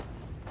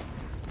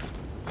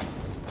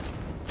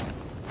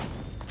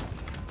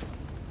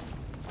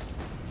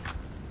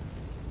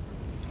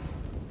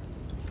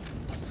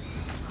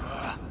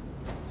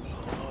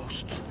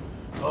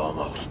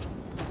 Almost.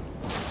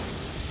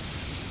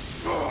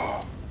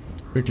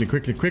 Quickly,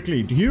 quickly,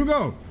 quickly.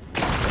 Hugo!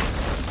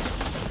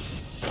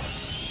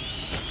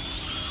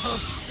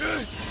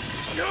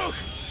 No!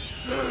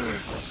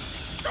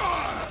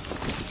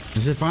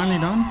 Is it finally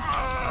done?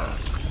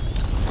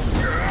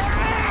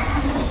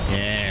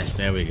 Yes,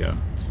 there we go.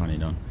 It's finally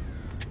done.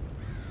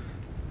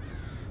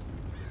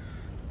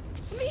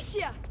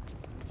 Misha!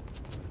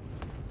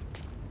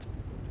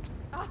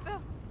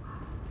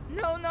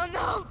 No, no,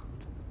 no!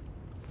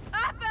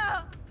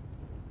 Arthur!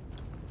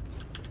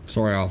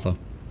 Sorry, Arthur.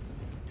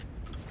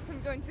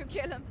 I'm going to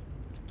kill him.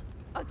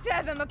 I'll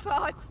tear them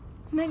apart.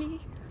 Melly,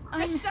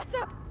 Just shut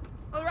up,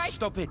 all right?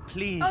 Stop it,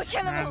 please. I'll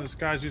kill them Man, all. this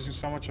guy's using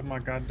so much of my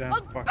goddamn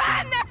I'll fucking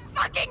burn their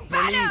fucking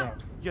banner! stuff.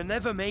 You'll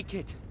never make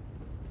it.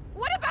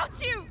 What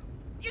about you?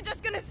 You're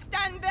just gonna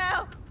stand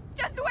there?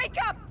 Just wake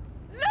up!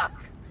 Look!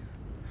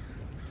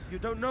 You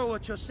don't know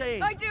what you're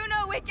saying. I do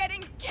know we're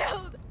getting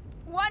killed!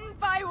 One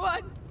by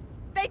one!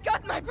 They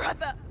got my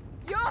brother!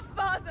 Your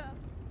father!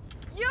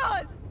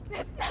 Yours!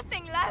 There's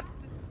nothing left!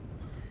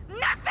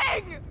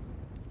 Nothing!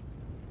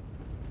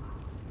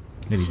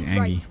 Lady's She's angry.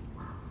 right.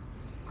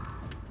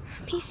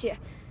 Amicia,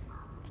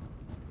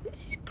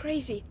 this is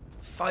crazy.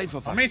 5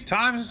 of us. How many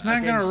times is this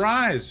man gonna Against-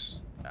 rise?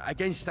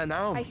 Against an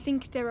arm. I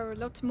think there are a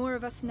lot more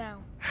of us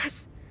now.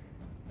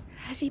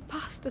 Has he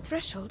passed the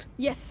threshold?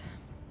 Yes,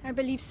 I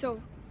believe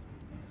so.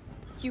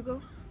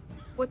 Hugo,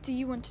 what do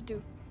you want to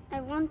do?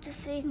 I want to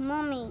save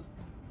Mommy.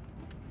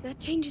 That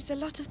changes a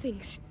lot of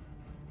things.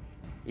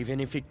 Even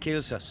if it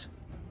kills us,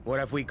 what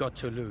have we got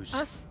to lose?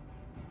 Us?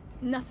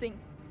 Nothing.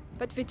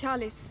 But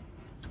Vitalis.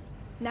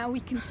 Now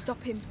we can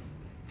stop him.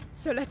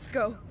 So let's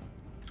go.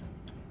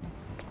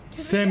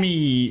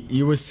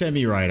 You were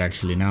semi right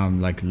actually. Now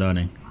I'm like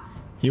learning.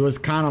 He was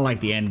kind of like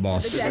the end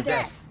boss To the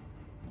death.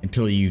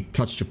 until you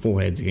touched your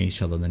foreheads against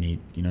each other. Then he,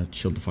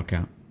 chilled the fuck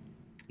out.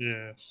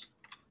 Yes.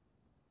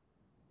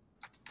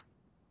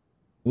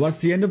 Well, that's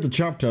the end of the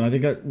chapter, and I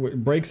think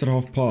it breaks at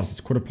half past.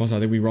 It's 1:15. I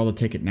think we'd rather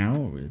take it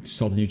now,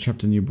 start a new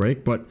chapter, new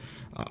break. But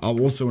I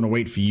also want to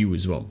wait for you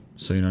as well.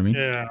 So you know what I mean?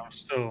 Yeah, I'm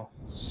still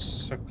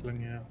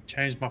suckling, yeah.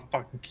 Changed my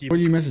fucking What keyboard.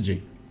 are you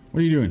messaging? What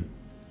are you doing?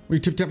 What are you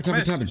tapping?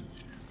 Message.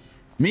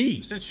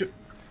 Me? Sent you.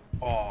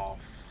 Oh,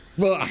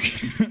 Fuck.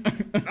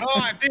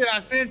 I did. I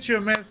sent you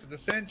a message.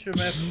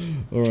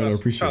 All right, I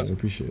Trust, appreciate trust. I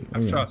appreciate it.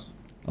 Have Okay. trust.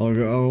 I'll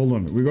go, hold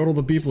on. We got all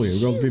the people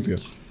here.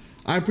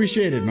 I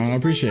appreciate it, man. I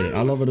appreciate it.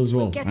 I love it as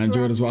well. I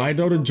enjoy it as well. I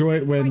don't enjoy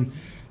it when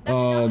it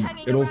all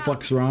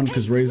fucks around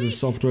because Razor's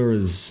software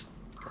is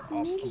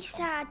Really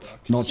sad.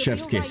 not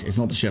chef's kiss. It's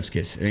not the chef's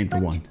kiss. It ain't the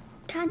one.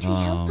 Can't we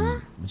help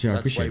her? But yeah, I That's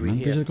appreciate why it, we're man.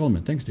 here. Appreciate the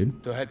comment. Thanks,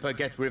 dude. To help her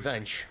get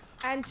revenge.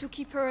 And to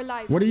keep her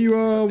alive. What are you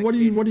And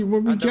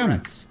the jamming?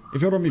 rats.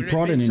 If you don't me We're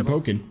prodding and invincible.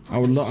 poking, I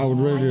would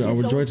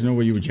enjoy to know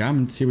what you were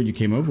jamming, see what you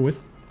came over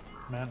with.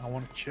 Man, I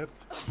want a chip.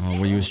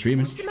 What you were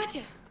streaming. What's the matter?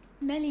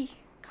 Melly,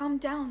 calm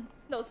down.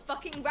 Those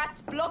fucking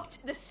rats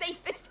blocked the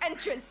safest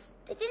entrance.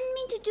 They didn't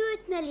mean to do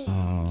it,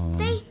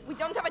 Melly. We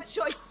don't have a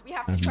choice. We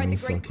have I to have try no the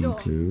great fucking door.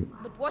 clue.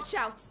 But watch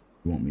out.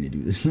 You want me to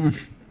do this now?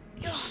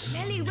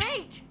 Melly,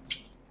 wait.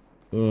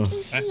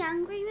 Is she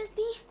angry with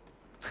me?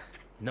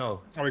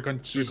 No. Are we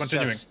She's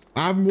continuing? just-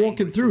 I'm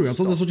walking through. I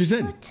thought that's what you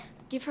said. What?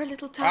 Give her a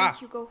little time, Ah.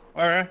 Hugo.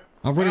 Okay.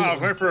 I've already. I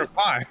was waiting for a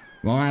reply.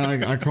 Well, I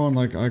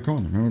can't.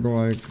 Remember, go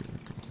like. You know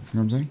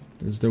what I'm saying?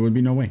 There would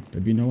be no way.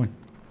 There'd be no way.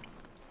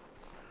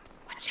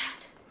 Watch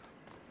out.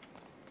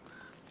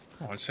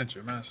 Oh, I sent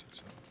you a message.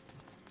 So.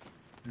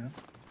 Yeah.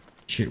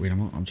 Shit, wait.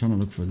 I'm trying to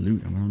look for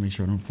loot. I'm gonna make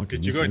sure I don't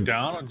fucking. Did you miss go loot.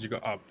 down or did you go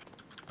up?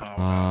 Oh, Up.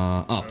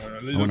 I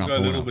I went up. Go I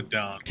a went little up. bit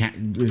down.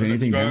 Can't. Is So if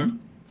anything you go- down?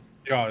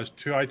 Yeah, there's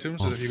 2 items.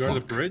 So Oh, if you go to the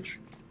fuck. bridge,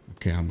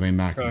 Okay, I'm going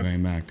back. I'm Okay.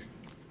 going back.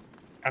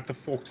 at the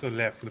fork to the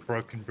left, with the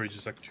broken bridge,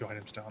 there's like 2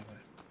 items down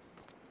there.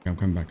 Okay, I'm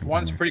coming back. I'm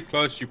One's coming back. pretty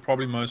close. You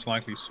probably most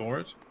likely saw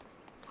it.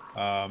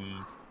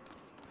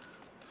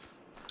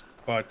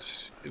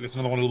 But there's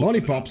another one a little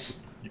bit further Lollipops.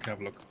 down. You can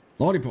have a look.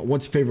 Lollipop.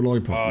 What's your favorite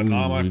lollipop? Ooh,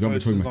 Now my you got me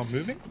person's talking not about.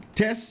 moving.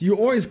 Tess, you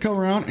always come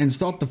around and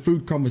start the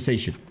food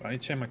conversation. I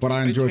need to change my But I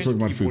can enjoy change talking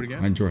the about keyboard food.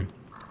 again? I enjoy.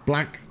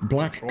 Black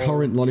Control.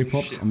 currant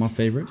lollipops Shift. are my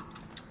favorite.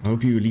 I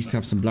hope you at least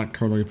have some black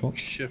currant lollipops.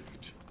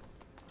 Shift.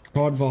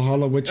 COD,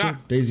 Valhalla, Witcher,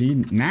 Ah. Daisy,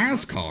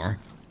 NASCAR.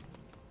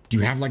 Do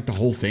you have like the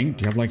whole thing?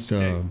 Do you have like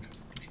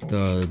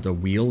the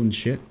wheel and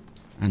shit,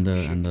 and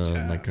the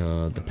tab. like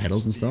the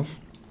pedals and stuff?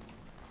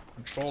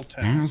 Control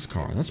 10.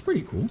 NASCAR. That's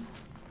pretty cool.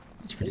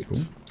 That's pretty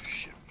cool.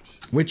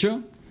 Shift.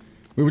 Witcher.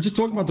 We were just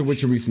talking about The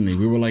Witcher recently.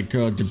 We were like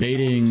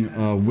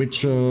debating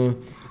Witcher,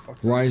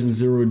 Horizon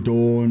Zero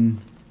Dawn,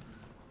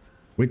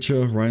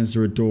 Witcher, Horizon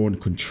Zero Dawn,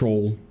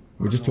 Control.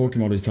 We're just talking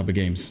about these type of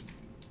games.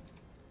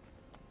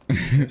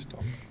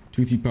 Stop.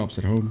 Toothy Pops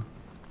at home.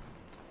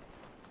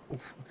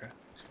 Oof, okay,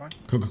 it's fine.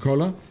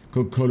 Coca-Cola?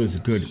 Coca-Cola is a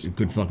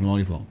good fucking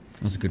lollipop.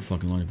 That's a good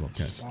fucking lollipop,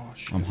 Tess. Oh,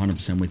 shit. I'm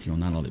 100% with you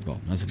on that lollipop.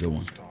 That's a good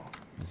one. Stop.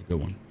 That's a good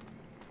one.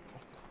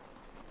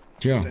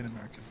 Stay Yeah. in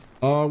American.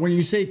 When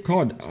you say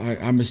COD,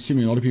 I'm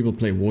assuming a lot of people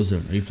play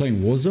Warzone. Are you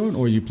playing Warzone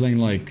or are you playing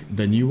like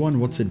the new one?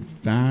 What's it?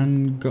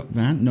 Not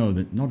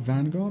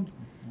Vanguard?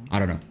 I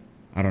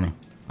don't know.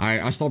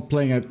 I stopped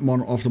playing it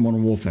after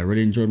Modern Warfare.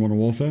 Really enjoyed Modern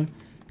Warfare.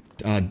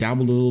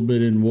 Dabbled a little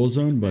bit in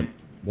Warzone, but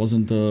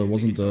wasn't the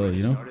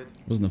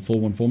full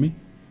one for me.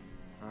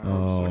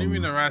 What do you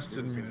mean the rest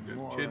didn't mean to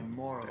do? Kid?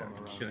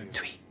 Kidding.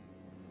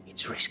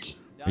 It's risky.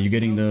 Are you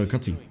getting the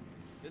cutscene?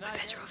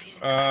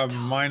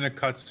 Minor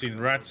cutscene.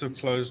 Rats have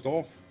closed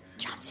off.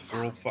 Chances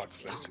We're all are fucked,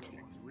 it's locked. basically.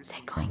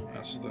 They're going.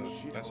 That's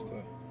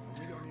the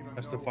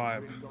That's the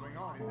vibe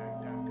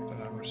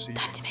that I'm receiving.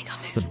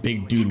 It's the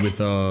big dude with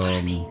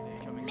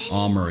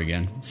armor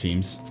again, it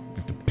seems. You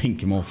have to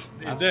pink him off.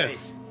 He's dead.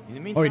 In the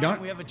Oh, meantime, he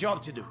died? we have a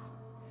job to do.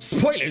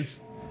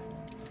 Spoilers!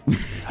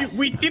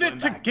 We did it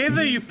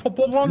together, you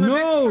popolon.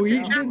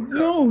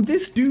 No,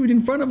 this dude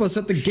in front of us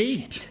at the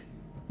gate.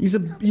 He's a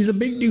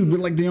big dude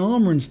with like the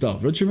armor and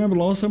stuff. Don't you remember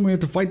last time we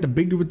had to fight the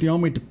big dude with the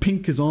armor? We had to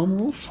pink his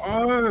armor off?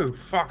 Oh,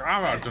 fuck.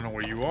 I don't know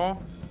where you are.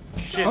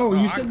 Shit, Oh,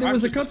 no, you said there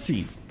was a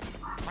cutscene.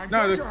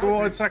 No,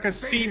 well, it's like a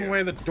scene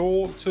where the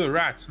door to the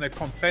rats and they're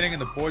complaining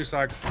and the boy's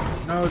like,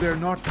 no, they're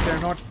not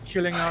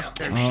killing us.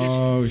 They're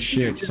Oh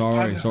shit,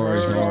 sorry.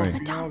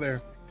 You know,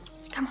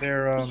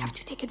 they're We have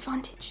to take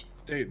advantage.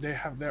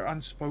 they're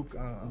unspoken.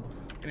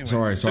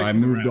 Anyway, Sorry, I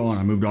moved on.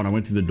 I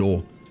went through the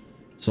door.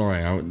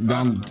 Sorry,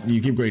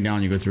 you keep going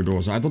down, you go through the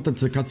door. So I thought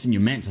that's the cutscene you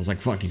meant. So I was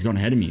like, fuck, he's gone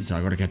ahead of me, so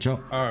I gotta catch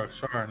up. Oh,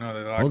 sorry, no,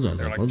 they're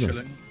like, Apologize.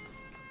 chilling.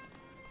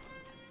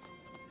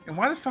 And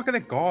why the fuck are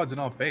there guards in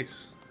our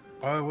base?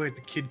 Oh wait,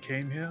 the kid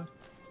came here?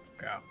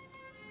 Yeah,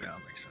 that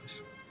makes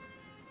sense.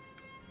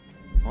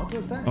 What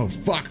was that? Oh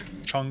fuck.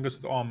 Chungus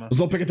with armor. I was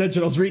not paying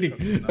attention, I was reading.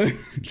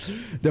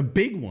 The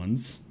big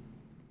ones.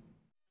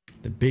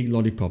 The big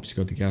lollipops you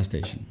got at the gas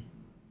station.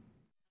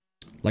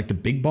 Like the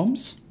big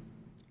bombs?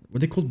 Were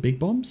they called big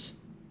bombs?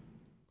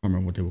 I can't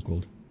remember what they were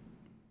called.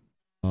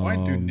 Why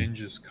do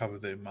ninjas cover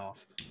their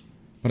mouth?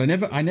 But I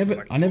never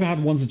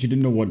had ones that you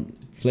didn't know what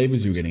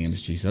flavors you were getting,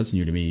 MSG, so that's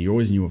new to me. You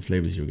always knew what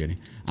flavors you were getting.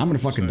 I'm gonna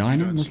fucking die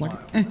now. I'm just like,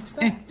 Wait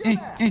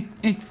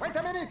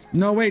a minute!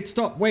 No, wait,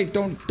 stop, wait,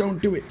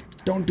 don't do it.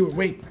 Don't do it,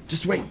 wait,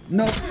 just wait,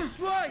 no. This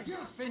way!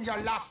 You've seen your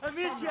last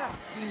Amicia!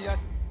 genius.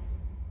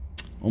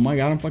 Oh my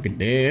god, I'm fucking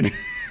dead.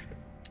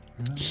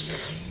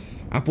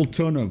 Apple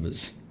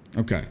turnovers.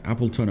 Okay,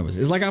 apple turnovers.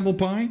 It's like apple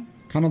pie,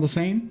 kind of the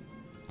same.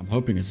 I'm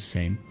hoping it's the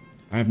same.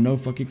 I have no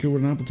fucking clue what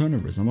an apple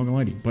turnover is, I'm not gonna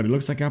lie to you. But it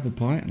looks like apple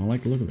pie, and I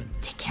like the look of it.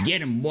 Take care.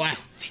 Get him, boy.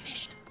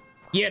 Finished.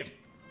 Get him.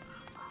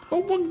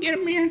 Oh, get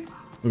him, man.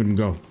 Look at him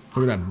go.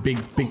 Look at that big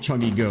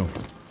chuggy go.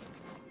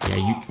 Yeah,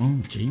 you... Oh,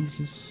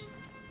 Jesus.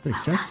 Bit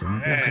excessive.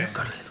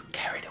 Got a little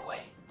carried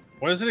away.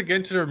 What is it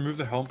again to remove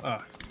the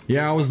helmet?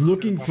 Yeah, I was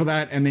looking for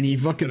that, and then he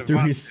fucking threw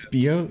his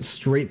spear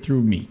straight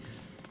through me.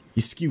 He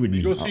skewered me.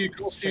 You also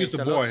use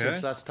the boy,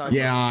 eh?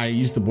 Yeah, I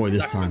used the boy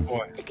this time.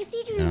 The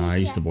cathedral. Yeah, I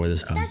used the boy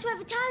this time. That's where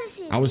Vitalis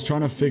is. I was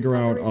trying to figure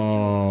out,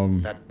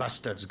 That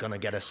bastard's gonna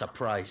get a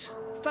surprise.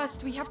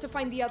 First, we have to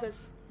find the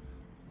others.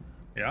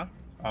 Yeah?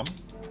 I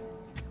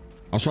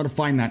was trying to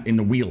find that in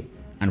the wheel.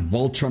 And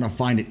while trying to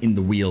find it in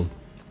the wheel,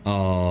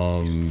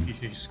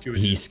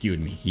 he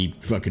skewed me. He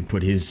fucking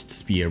put his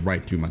spear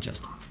right through my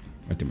chest.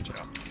 Right through my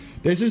chest.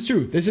 This is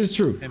true. This is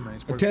true.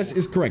 The test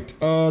is correct.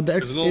 The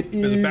exit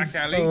is... There's a back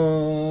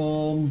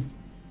alley.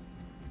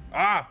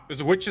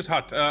 There's a witch's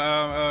hut.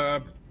 Yeah,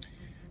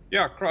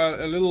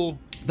 a little...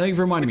 Thank you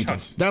for reminding me,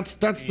 Tess. That's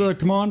the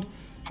command.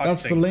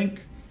 That's the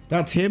link.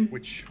 That's him.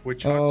 Which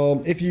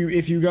hut? If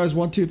you guys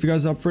want to, if you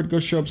guys are up for it, go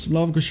show up some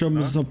love, go show him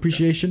some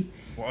appreciation.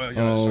 Well,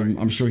 yeah, sorry.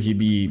 I'm sure he'd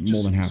be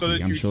more than happy. so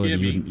that I'm you sure that hear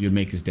me, you'd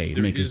make his day. You'd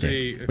make his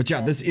day. a But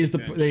yeah, this is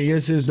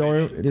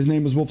Dario. His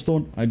name is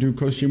Wolfstone. I do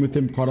CrossStream with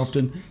him quite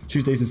often,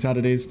 Tuesdays and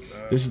Saturdays.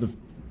 This is the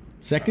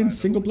second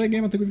single player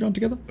game I think we've done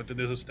together. But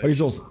there's a station. But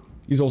he's awesome.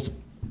 He's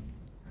awesome.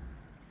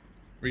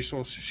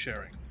 Resource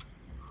sharing.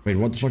 Wait,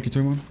 what the fuck are you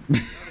talking about?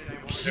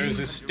 There's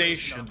a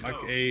station, like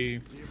a...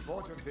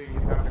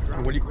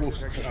 What do you call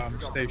station?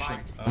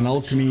 An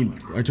alchemy.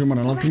 Are you talking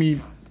about an alchemy?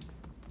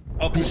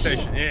 Alchemy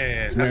station,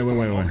 yeah.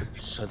 Wait.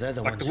 So they're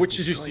the Like ones the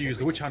witches used to use,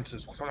 the witch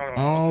hunters.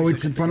 Oh,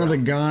 it's in front of the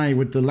guy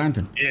with the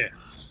lantern.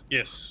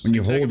 Yes. When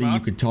you take hold him it, you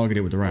out. could target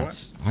it with the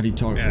rats. How do you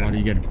target? Yeah. How do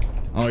you get him?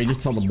 Oh, you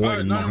just tell the boy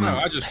to knock him No,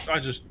 out. I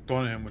just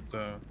done him with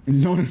the...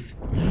 No,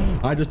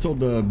 I just told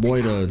the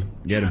boy to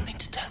get him. need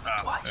to tell me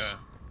twice.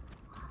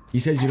 He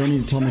says you don't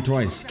need to tell me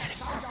twice.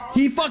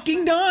 He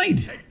fucking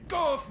died! Let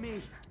go of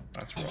me!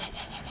 That's right.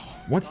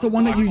 What's the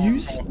one that you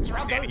use?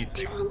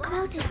 They won't come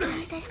out as soon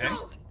as there's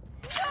light.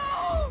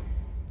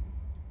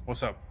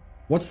 What's up?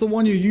 What's the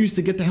one you use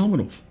to get the helmet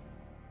off?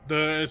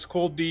 It's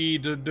called the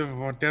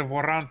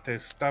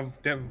Devorantes.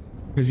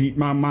 Because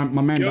my man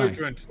died.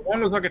 Deodorant. The one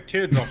looks like a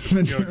teardrop.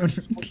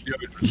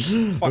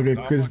 Deodorant. Okay,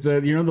 because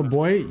the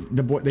boy,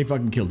 they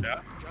fucking killed him.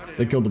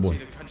 They killed the boy.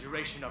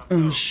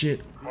 Oh shit.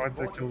 Why'd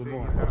they kill the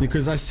boy?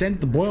 Because I sent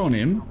the boy on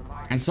him,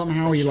 and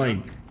somehow he like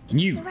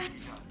knew, The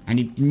rats. and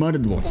he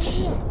murdered the boy. They're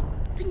here.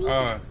 Beneath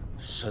us.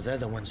 So they're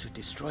the ones who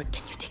destroyed.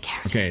 Can you take care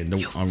of Okay,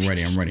 I'm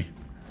ready. I'm ready.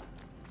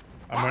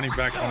 I'm running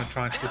back. I want to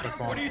try and slip back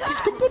on.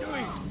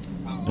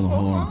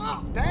 Hold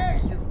on. There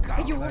you go.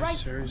 Are you alright?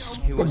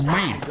 He was Bam.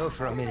 letting go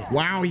for a minute.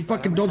 Wow, he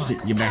fucking dodged it,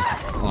 you bastard.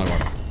 Oh, I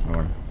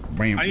got it.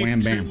 Bam, I need wham,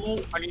 two bam. more.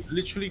 I need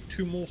literally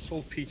 2 more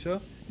saltpeter,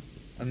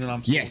 and then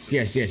I'm. Yes. You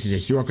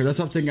are. That's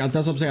something. That's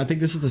what I'm saying. I think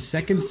this is the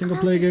second single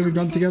player game we've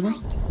done together.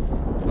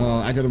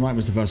 Out There Night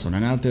was the first one,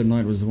 and Out There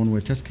Night was the one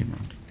where Tess came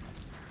around.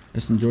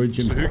 Let's enjoy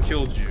Jimmy. So who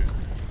killed you?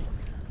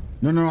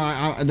 No,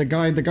 the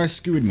guy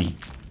skewered me.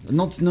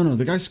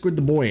 The guy skewered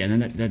the boy, and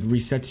then that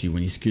resets you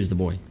when he skews the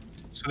boy.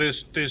 So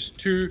there's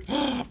 2.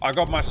 I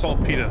got my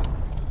saltpeter.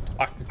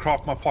 I can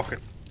craft my pocket.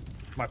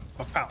 My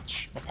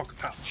pouch. My pocket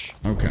pouch.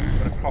 Okay. I'm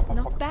gonna craft my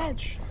Not pocket bad.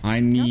 pouch.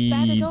 I bad need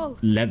at all.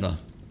 leather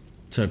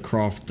to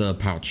craft the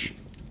pouch.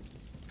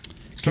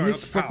 Can Sorry,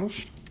 this not the fuck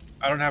pouch. off?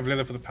 I don't have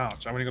leather for the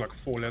pouch. I've only got like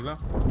 4 leather.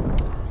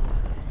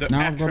 The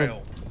Now I've got a-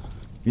 trail.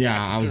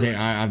 Yeah,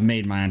 I've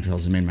made my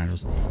entrails. I made my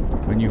entrails.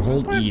 When you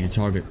hold E to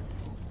target.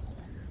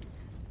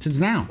 Since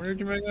now. Where did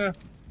you make that?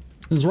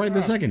 Since right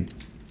this second.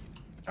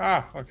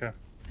 Ah, okay.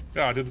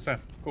 Yeah, I did the same.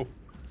 Cool.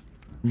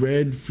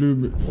 Red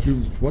flume,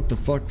 what the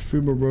fuck?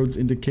 Fuma roads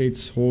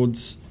indicates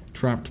hordes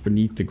trapped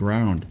beneath the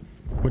ground.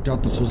 Put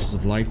out the sources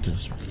of light to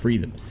free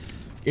them.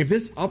 If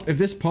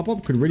this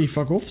pop-up could really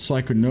fuck off so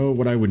I could know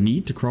what I would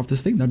need to craft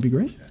this thing, that'd be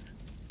great.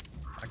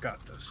 I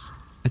got this.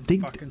 I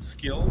think Fucking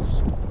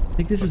skills.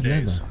 this is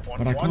leather, Days.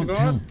 but I can't guard,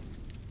 tell.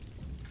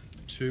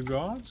 2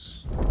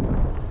 guards.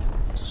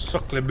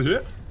 Socle bleu.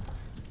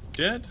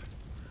 Dead.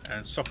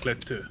 And socle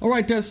 2.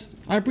 Alright, Tess.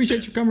 I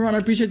appreciate you coming around. I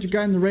appreciate you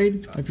guiding the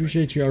raid. I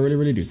appreciate you. I really,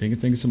 really do.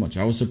 Thank you so much.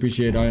 I also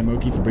appreciate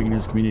Iamoki for bringing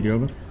his community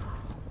over.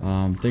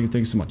 Thank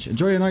you so much.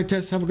 Enjoy your night,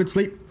 Tess. Have a good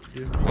sleep.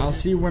 I'll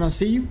see you when I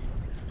see you.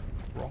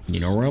 You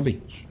know where I'll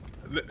be.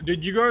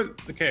 Did you go?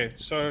 Okay,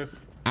 so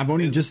I've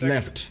only just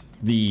left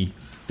the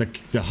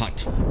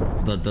hut.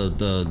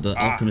 The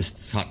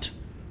alchemist's hut.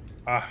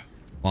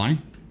 Why?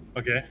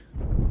 Okay.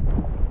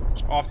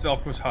 So after the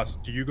alchemist hut,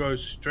 do you go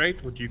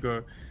straight or do you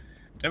go?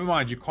 Never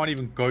mind, you can't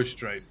even go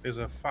straight. There's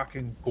a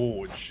fucking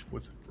gorge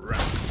with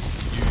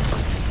rats.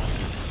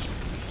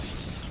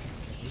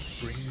 Can we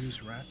bring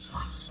these rats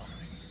outside?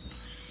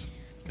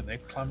 Can they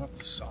climb up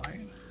the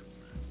side?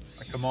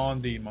 I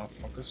command the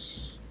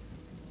motherfuckers.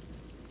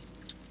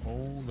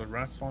 Oh, the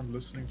rats aren't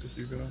listening to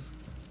Hugo.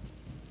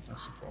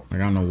 That's the problem. I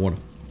got no water.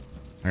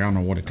 I got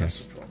no water,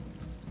 Tess.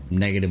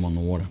 Negative on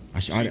the water.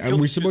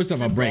 We're supposed to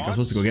have a break. I'm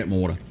supposed to go get more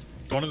water.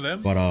 One of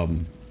them. But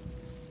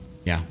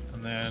yeah.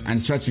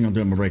 And stretching, I'm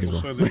doing my break as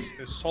well. So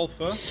there's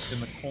sulfur in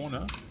the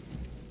corner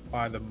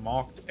by the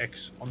marked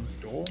X on the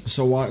door.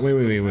 So why?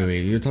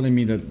 Wait. You're telling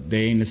me that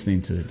they ain't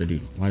listening to the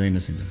dude? Why they ain't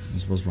listening to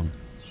him? What's wrong?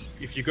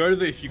 If you go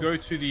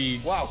to the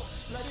wow.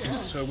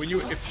 So when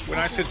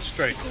I said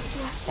straight, you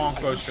can't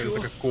go straight. It's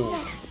like a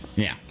gorge.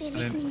 Yeah. And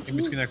then in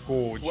between that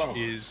gorge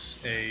is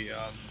it's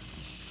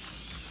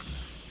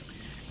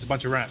a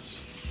bunch of rats.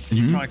 And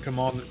you try and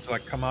command them to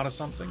like come out of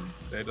something.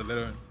 They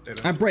don't.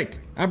 I break,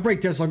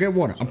 Tess. I'll get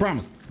water. I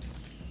promise.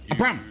 I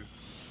promise.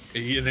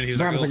 And then he's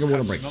I like, promise I get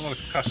water break. not like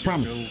a cuss, I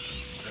promise. little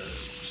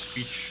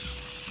speech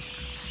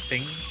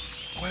thing.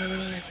 Wait.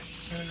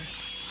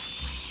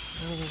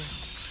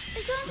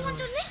 They don't want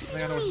to listen to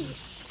me.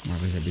 Why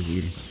was I busy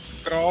eating?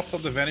 Craft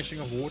of the vanishing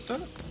of water.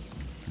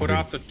 Put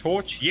out the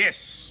torch.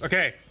 Yes.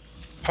 Okay.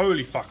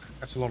 Holy fuck.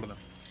 That's a lot of them.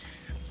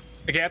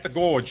 Okay, at the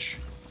gorge.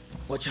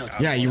 Watch out.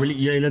 Yeah, you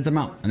let them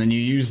out, and then you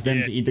use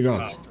them to eat the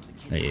gods.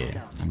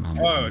 Yeah.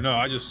 Oh no,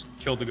 I just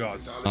killed the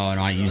gods. Oh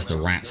no, I used the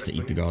rats to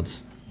eat the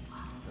gods.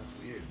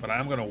 But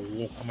I'm gonna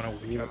walk.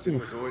 Captain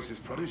was always his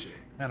protege.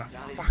 Man, a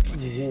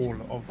fucking wall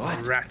of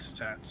rat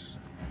tats.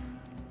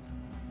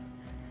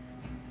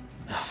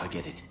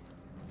 Forget it.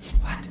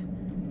 What?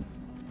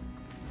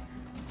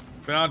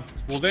 But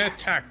will they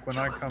attack when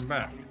I come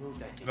back?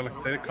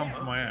 They come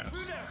for my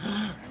ass.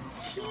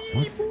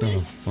 What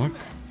the fuck?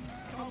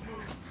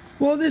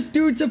 Well, this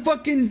dude's a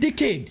fucking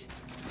dickhead.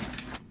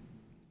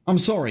 I'm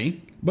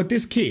sorry, but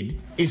this kid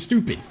is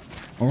stupid.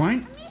 All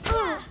right.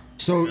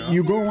 So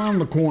you go around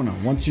the corner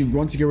once you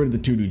get rid of the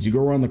 2 dudes. You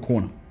go around the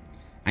corner,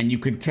 and you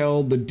could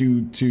tell the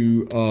dude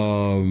to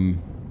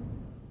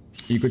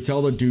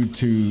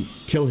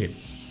kill him,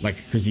 like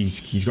because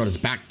he's got his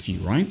back to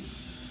you, right?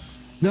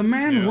 The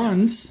man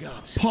runs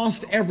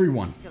past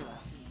everyone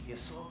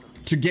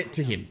to get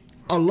to him,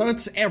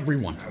 alerts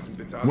everyone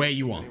where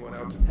you are.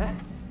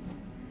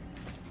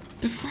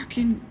 The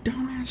fucking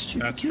dumbass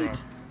stupid kid. Right.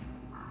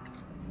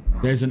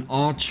 There's an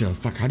archer.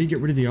 Fuck, how do you get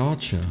rid of the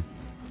archer?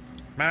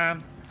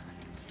 Man,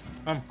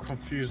 I'm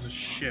confused as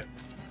shit.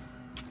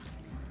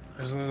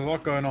 There's a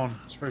lot going on.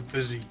 It's very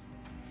busy.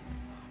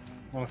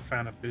 Not a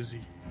fan of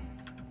busy.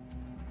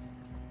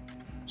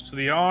 So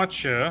the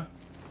archer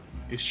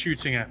is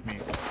shooting at me.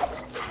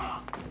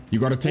 You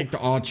gotta take the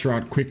archer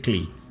out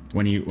quickly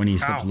when he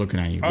stops looking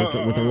at you. With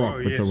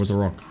the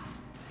rock.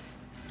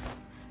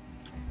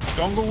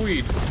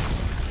 Dongleweed.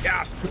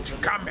 Yes, put your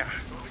camera.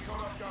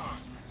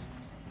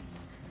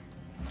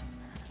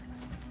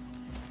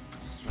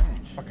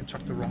 Fucking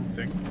chucked the wrong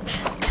thing.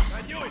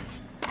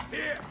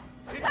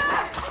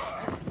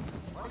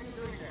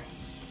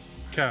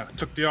 Okay,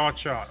 took the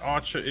archer out.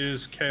 Archer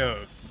is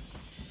KO.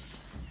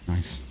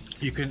 Nice.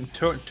 You can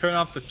turn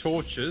out the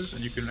torches,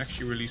 and you can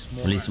actually release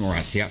more. Release more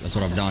rats. Yeah, that's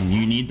what I've done.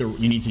 You need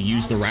to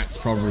use the rats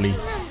probably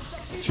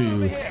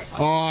to.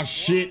 Oh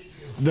shit!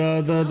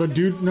 The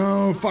dude.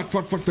 No, fuck.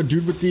 The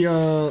dude with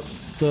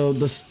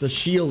the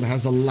shield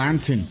has a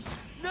lantern.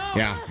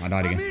 Yeah, I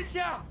died again.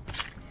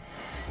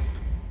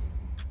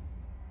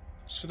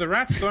 So the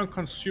rats don't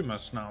consume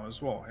us now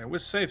as well. Hey, we're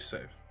safe.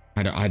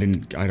 I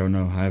don't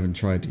know. I haven't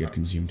tried to get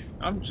consumed.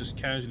 I'm just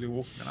casually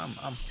walking, and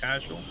I'm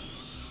casual.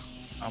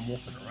 I'm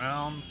walking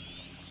around.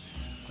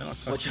 They're not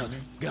Watch touching out, me.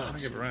 I'm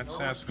guards. gonna give rats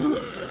ass.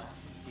 The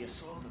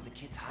assault on the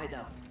kid's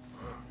hideout.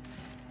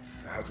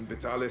 Hasn't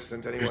Vitalis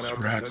sent anyone It's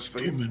out to rats, search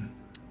for him? demon.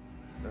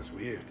 That's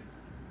weird.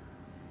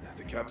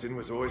 The captain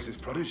was always his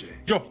protege.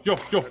 Yo.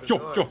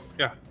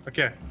 Yeah,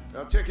 okay.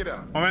 Now check it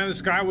out. Oh man,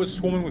 this guy was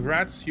swarming with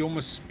rats. He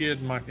almost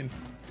speared my. He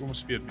almost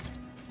speared me.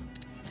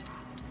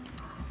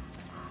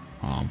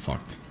 Oh, I'm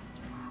fucked.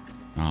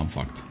 Oh, I'm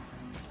fucked.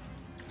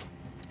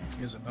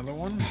 Here's another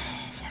one.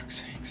 Oh,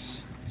 fuck's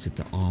sakes. Is it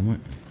the armor?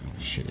 Oh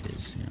shit, it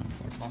is. Yeah, I'm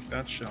fucked. Knock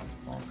that shit out.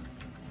 Fuck.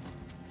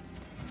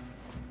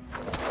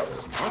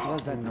 What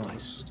was that This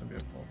noise? is gonna be a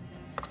problem.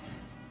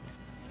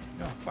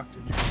 Yeah, fuck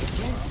dude.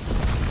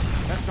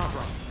 That's not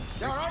right.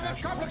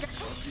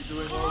 What's he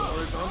doing all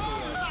horizontal?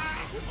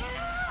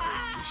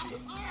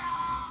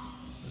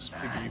 This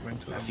piggy went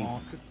to the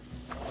market.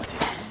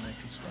 Make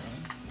it swim.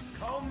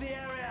 Comb the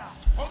area.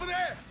 Over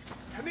there!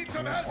 I need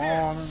some help Oh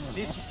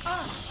here!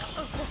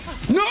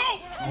 no. No!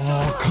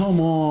 Oh, come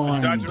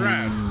on, Dodge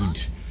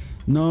rats. dude.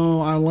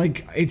 No,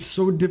 it's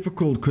so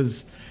difficult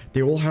because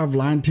they all have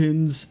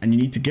lanterns and you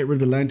need to get rid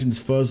of the lanterns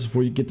first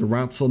before you get the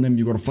rats on them.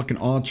 You got a fucking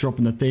archer up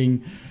in the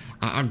thing.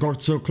 I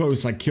got so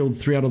close, I killed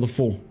 3 out of the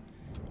 4.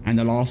 And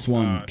the last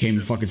one came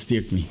and fucking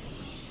sticked me.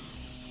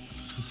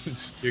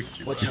 Sticked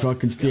you. Watch He out.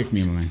 fucking sticked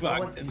me, my man.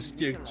 Fucking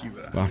sticked you.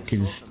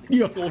 Fucking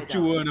stick. Thought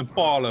you were in a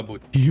parlor,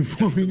 but You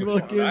fucking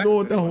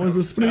thought that was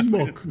a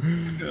springbok.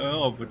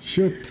 no, but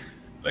Shit.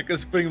 like a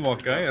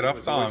springbok, eh? Rough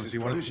was always times. his You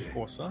wanted protege. some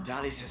force, huh?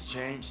 Vitalis has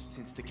changed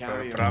since the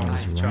carrier. Bravo.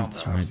 There's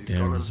rats right Perhaps he's there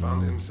gone and as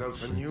found well.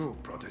 himself a new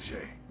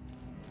protege.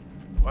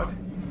 What?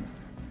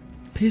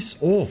 Piss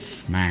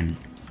off, man.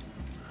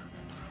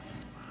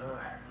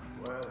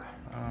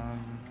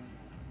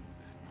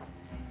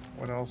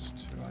 What else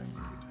do I need?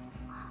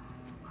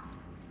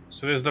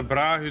 So there's the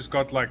bra who's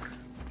got like,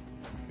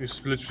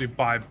 who's literally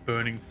by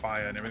burning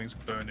fire and everything's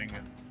burning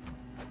and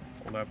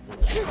all that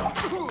bullshit.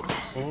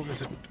 Oh,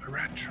 is it a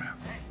rat trap?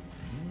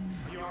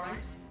 Are you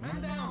alright?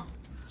 Man down!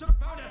 Sir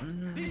Powder!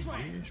 This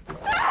way!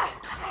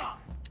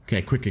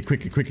 Okay, quickly.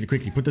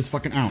 Put this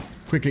fucking out.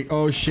 Quickly.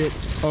 Oh shit.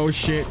 Oh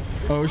shit.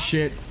 Oh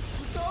shit.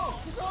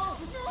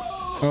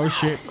 Oh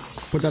shit.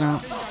 Put that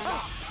out.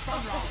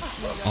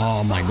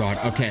 Oh my god.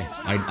 Okay.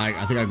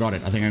 I think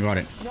I got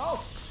it.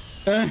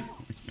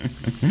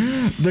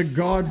 The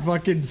god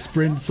fucking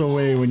sprints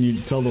away when you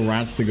tell the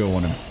rats to go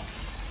on him.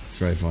 It's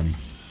very funny.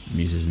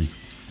 Amuses me.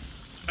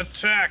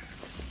 Attack!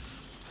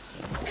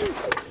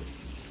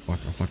 What?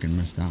 I fucking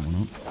messed that one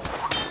up.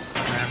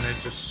 Man, they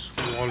just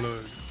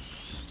swallowed.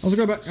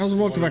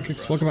 Welcome back.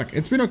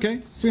 It's been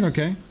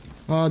okay.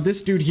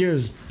 This dude here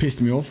has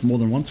pissed me off more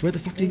than once. Where the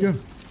fuck did he go?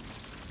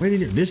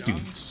 This dude.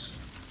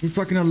 He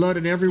fucking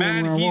alerted everyone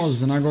Man, where I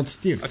was and I got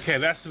sticked. Okay,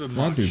 that's a bit That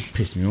much. dude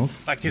pissed me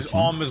off. Like his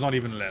armor's not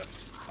even left.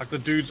 Like the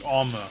dude's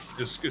armor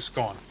is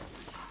gone.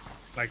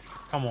 Like,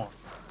 come on.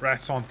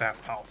 Rats aren't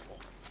that powerful.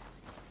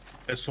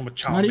 There's so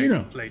much How do you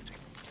know? plating.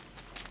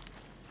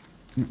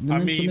 So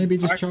maybe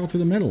just chow through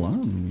the middle. I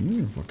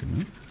don't fucking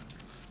know.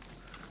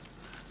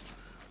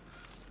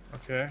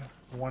 Okay,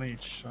 one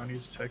each. I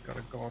need to take out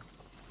a god.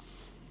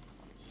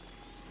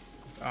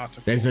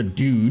 There's a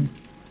dude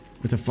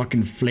with a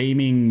fucking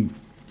flaming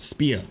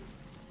spear.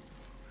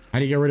 How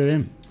do you get rid of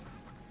him?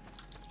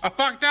 I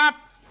fucked up!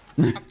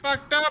 I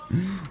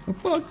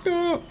fucked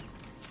up!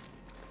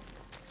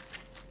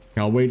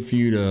 I'll wait for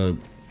you to...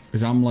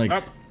 Because I'm like...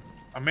 Up.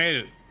 I made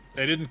it.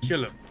 They didn't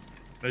kill him.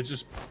 They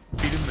just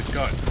beat him in the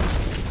gut. He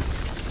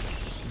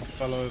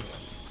fell over.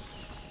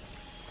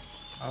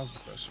 That was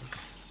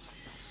impressive.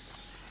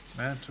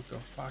 Man took a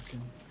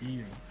fucking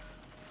beating.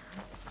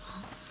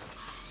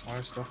 Why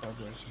is stuff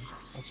vibrating?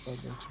 What's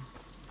vibrating?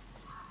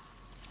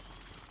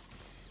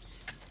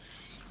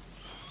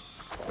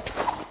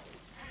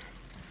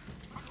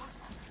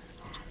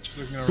 Just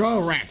looking around.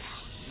 Go,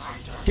 rats!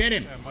 Get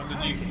him!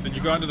 Did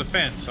you go under the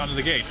fence, under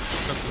the gate?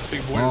 Got the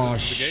big boy Oh under the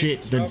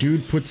shit, gate the stuff?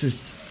 dude puts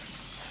his...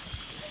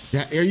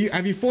 Yeah,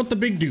 have you fought the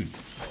big dude?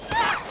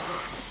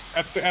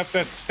 At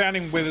that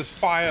standing with his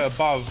fire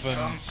above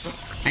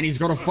And he's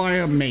got a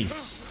fire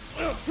mace.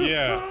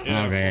 yeah.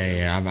 Okay,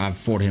 yeah, I've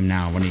fought him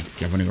now. I've only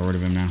got rid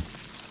of him now.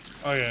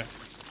 Oh yeah.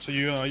 So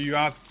you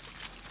out?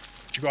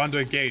 Did you go under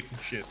a gate and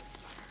shit?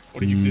 Or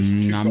did you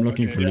just? I'm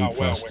looking for loot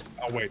first.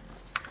 I'll wait.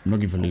 I'm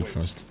looking for loot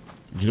first.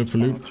 Did you look for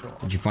loot?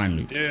 Did you find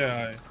loot?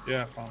 Yeah,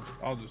 I found it.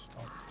 I'll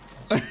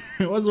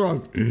What's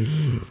wrong?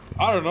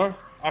 I don't know.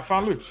 I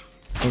found loot.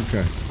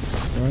 Okay.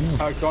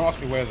 Don't ask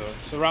me where though.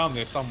 It's around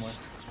there somewhere.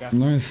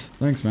 Nice.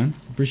 Thanks, man.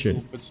 Appreciate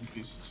it. Bits and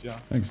pieces. Yeah.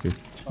 Thanks, dude.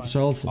 It's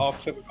helpful. I'll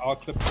clip it.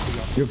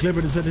 You'll clip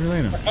it and send it to me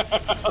later.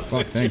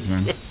 Fuck, thanks,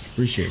 man.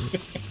 Appreciate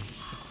it.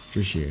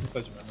 Pleasure,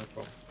 man. No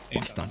problem.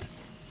 Bastard.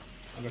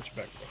 I got you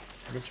back, bro.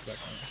 I got you back,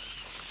 man.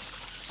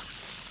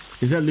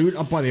 Is that loot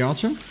up by the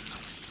archer?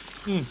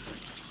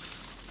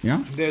 Yeah.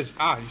 You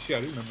see,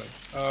 I do remember.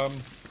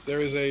 There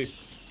is a.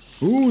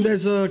 Ooh,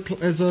 there's a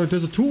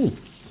tool.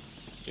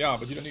 Yeah,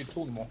 but you don't need a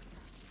tool anymore.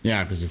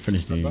 Yeah, because you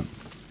finished the.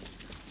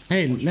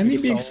 Hey, let me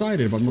be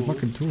excited about my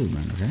fucking tool,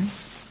 man. Okay.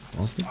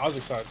 bastard. I was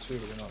excited too,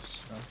 but then I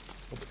was,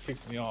 got the kick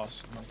in the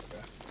ass.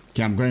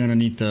 Okay, I'm going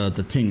underneath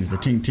the tings, the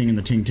ting and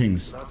the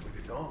tings.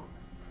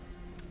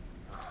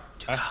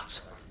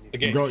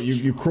 You go,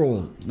 you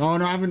crawl. No, I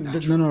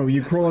haven't. No,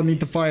 you crawl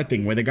underneath the fire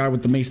thing where the guy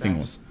with the mace thing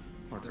was.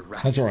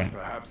 That's alright.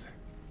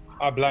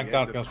 I blanked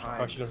out because I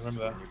actually don't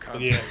remember that.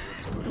 But yeah,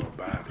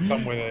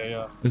 somewhere there,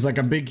 yeah. There's like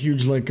a big,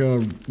 huge, like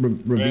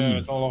ravine. Yeah,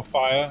 it's all on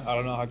fire. I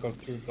don't know how I got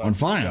through that. On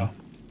fire? Yeah.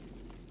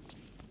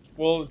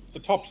 Well, the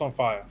top's on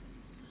fire.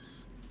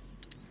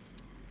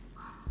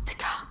 They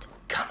can't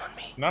come on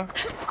me. No?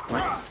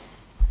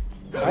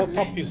 The whole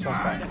top is on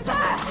fire.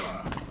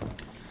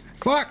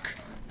 Fuck!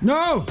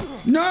 No!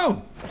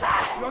 No!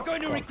 You're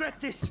going to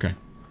regret this. Okay.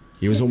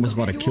 He was almost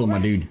about to kill my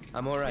dude.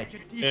 I'm alright.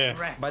 Yeah.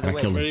 By the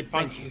I killed him.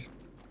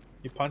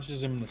 He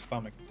punches him in the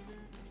stomach.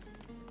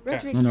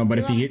 Roderick, No, but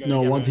if he hit,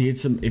 no, once he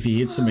hits him, if he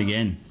hits him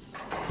again,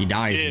 he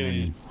dies. Yeah,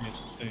 And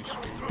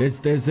then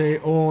there's a,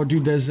 oh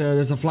dude, there's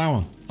a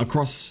flower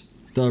across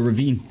the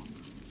ravine.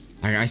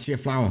 I see a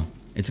flower.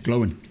 It's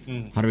glowing.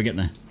 How do we get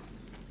there?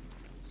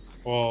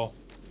 Well,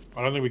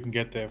 I don't think we can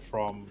get there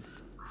from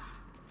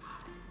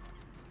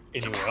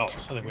anywhere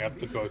else. I think we have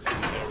to go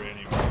through this area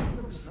anyway.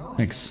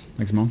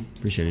 Thanks, mom.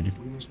 Appreciate it.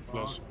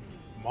 Plus,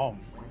 mom.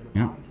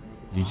 Yeah.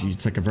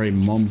 It's like a very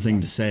mom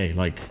thing to say.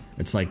 Like,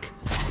 it's like,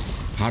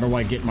 how do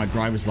I get my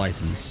driver's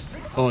license?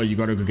 Oh, you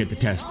gotta go get the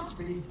test.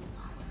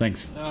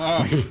 Thanks.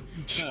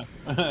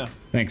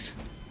 Thanks.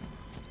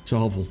 So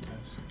helpful.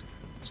 Yes.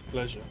 It's a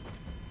pleasure.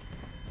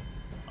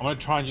 I'm gonna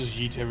try and just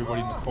yeet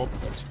everybody in the corp.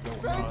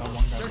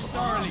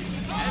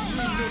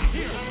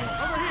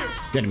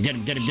 Get him.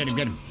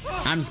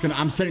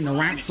 I'm setting the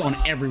rats on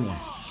everyone.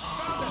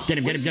 Get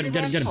him.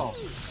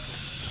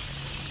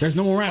 There's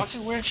no more rats.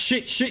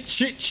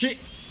 Shit.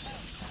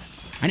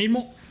 I need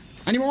more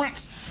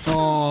rats.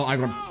 Oh, I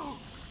got...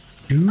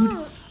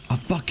 Dude, a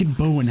fucking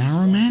bow and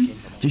arrow, man,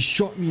 just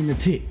shot me in the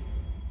tit.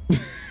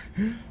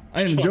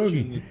 I am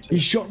joking. He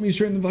shot me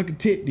straight in the fucking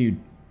tit, dude.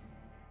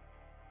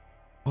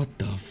 What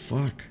the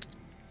fuck?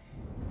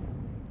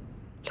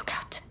 Look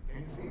out.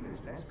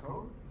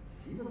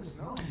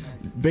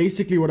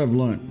 Basically what I've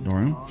learned,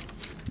 Dorian. I'm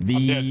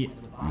dead.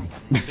 I'm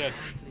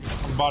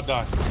about to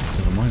die.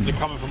 They're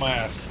coming for my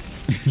ass.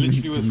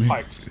 Literally with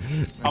pikes.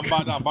 I'm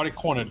about to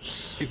cornered.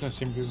 Please don't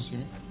see me.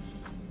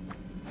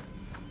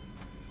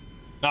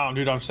 No,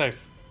 dude, I'm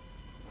safe.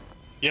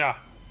 Yeah.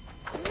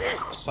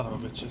 Son of a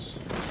bitches.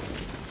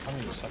 I'm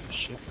gonna suck a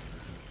shit.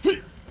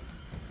 Hey!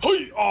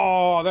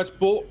 Oh, that's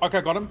bull.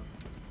 Okay, got him.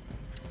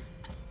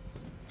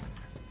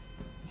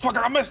 Fuck,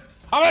 I missed!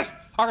 I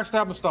got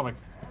stabbed in the stomach.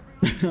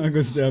 I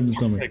got stabbed in the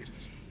stomach.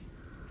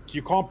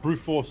 You can't brute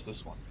force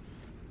this one.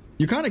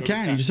 You kinda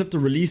can, you just have to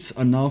release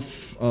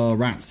enough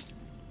rats.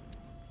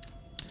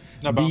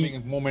 No, but I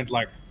mean a moment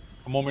like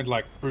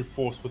brute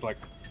force with like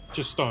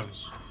just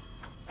stones.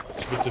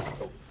 It's a bit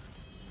difficult.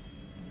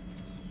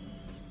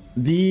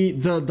 The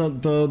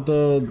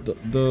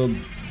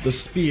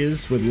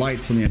spears with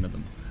lights on the end of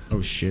them.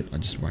 Oh shit, I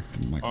just whacked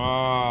the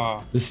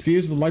microphone. The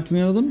spears with lights on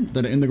the end of them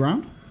that are in the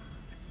ground?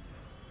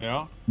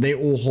 Yeah. They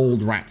all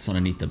hold rats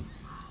underneath them.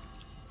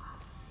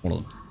 All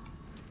of them.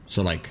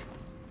 So like,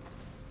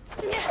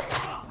 you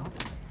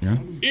know?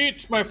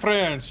 Eat, my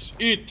friends,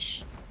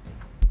 eat.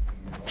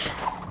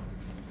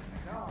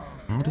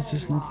 How does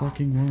this not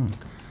fucking work?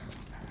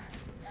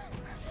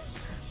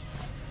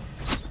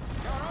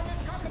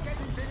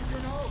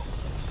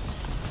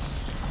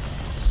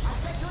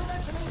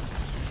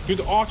 Dude,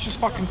 the archer's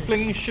fucking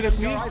flinging shit at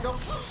me.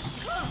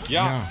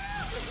 Yeah.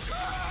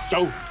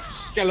 Go,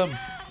 scale him.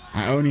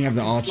 I only have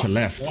the archer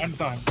left. One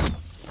time.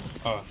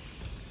 Oh.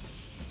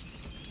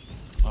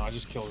 I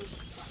just killed it.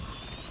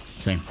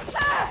 Same.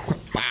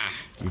 Bah!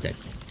 He's dead.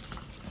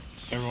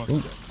 Everyone's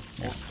Ooh. dead.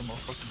 More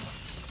fucking nuts.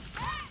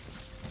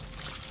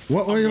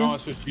 What were you? To be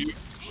honest with you,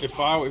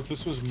 if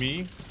this was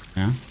me,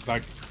 yeah,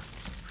 like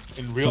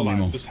in real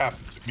life, this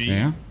happened to me.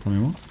 Yeah, tell me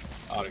more.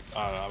 I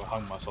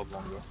hung myself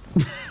longer.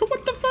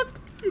 What the fuck?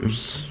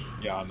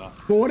 Yeah, I know.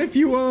 But what if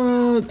you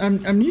were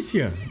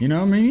amnesia? You know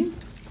what I mean?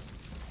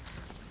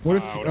 What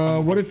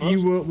if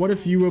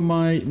you were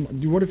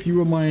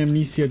my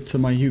amnesia to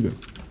my Hugo? You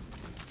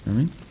know what I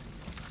mean?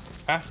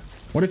 Huh?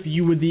 What if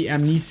you were the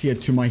amnesia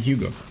to my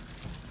Hugo?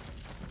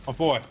 My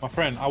boy, my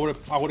friend, I would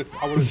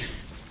have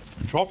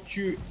dropped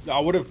you. I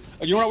would have.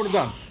 You know what I would have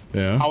done?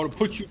 Yeah. I would have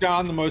put you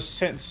down the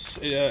most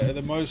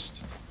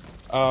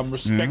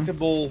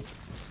respectable,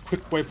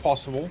 quick way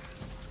possible.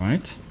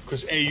 Right.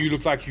 Because you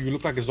look like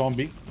a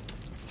zombie.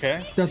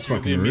 Okay. That's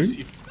fucking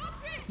rude.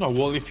 No,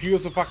 well, if you're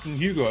the fucking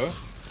Hugo.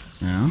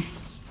 Yeah.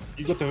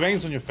 You got the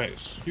veins on your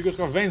face. Hugo's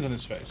got veins on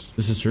his face.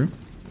 This is true.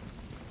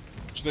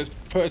 So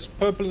it's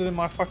purpler than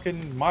my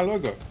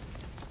logo.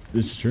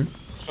 This is true.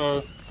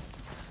 So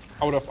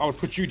I would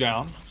put you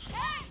down,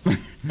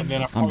 and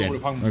then I probably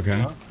would have hung.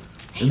 Okay.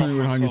 And then you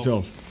would hang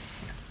yourself.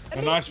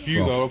 A nice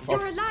view though. You're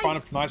Find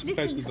a nice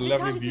place with a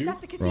lovely view.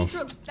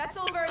 That's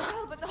all very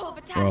well, but the whole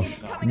battalion is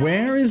coming.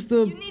 Where is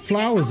the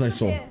flowers I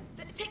saw?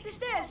 Take the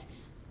stairs.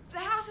 The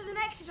house has an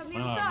exit on the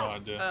I have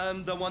inside? no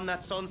idea. The one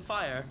that's on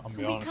fire. I'll be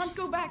We honest. can't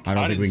go back. I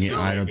don't think we get.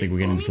 I don't think we're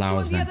getting We'll meet you on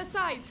flowers the then. other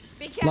side.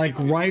 Be Like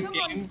careful. right. Come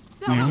on.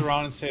 Comes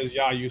around and says,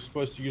 yeah, you're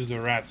supposed to use the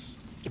rats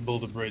to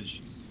build a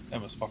bridge.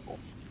 That must fuck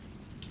off.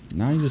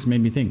 Now you just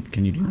made me think.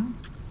 Can you do that?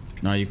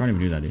 No, you can't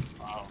even do that, dude.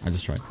 Wow. I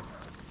just tried.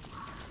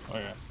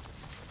 Okay.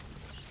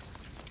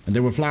 And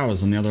there were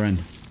flowers on the other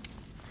end.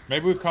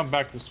 Maybe we'll come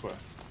back this way.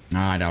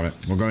 Nah, I doubt it.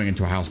 We're going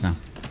into a house now.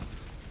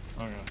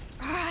 Okay.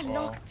 Ah,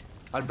 locked.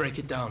 I'll break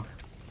it down.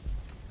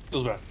 It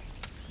was bad.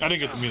 I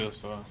didn't get to meet us,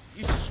 so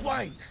You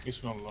swine! at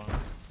least we're not alone.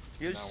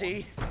 You'll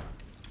see.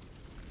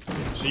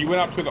 So you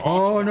went up to the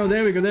Oh no!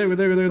 There we go. There we go.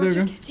 There we go. There we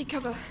go. Roderick, take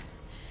cover.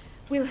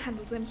 We'll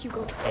handle them,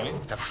 Hugo. Okay.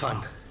 Have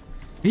fun.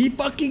 He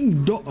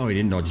fucking oh, he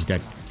didn't dodge. He's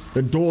dead.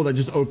 The door that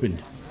just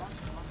opened.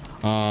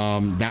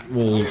 That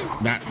will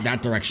that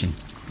direction.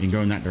 You can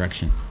go in that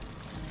direction.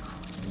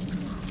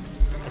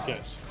 Okay.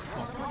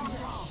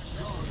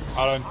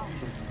 I don't.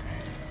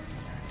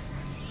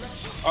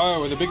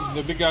 Oh,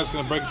 the big guy's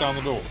gonna break down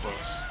the door for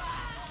us.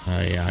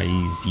 Yeah,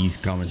 he's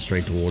coming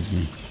straight towards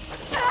me.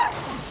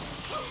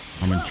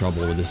 I'm in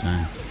trouble with this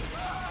man.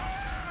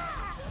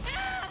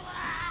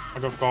 I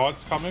got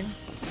guards coming.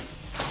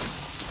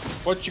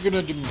 What you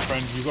gonna do, my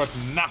friend? You got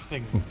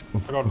nothing.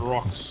 I got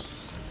rocks.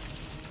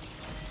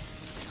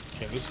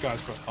 Okay, this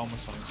guy's got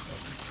helmets on his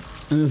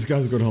head. And this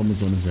guy's got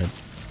helmets on his head.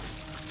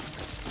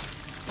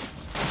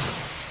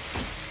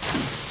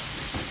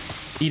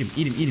 Eat him!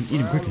 Eat him! Eat him!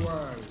 Eat him quickly!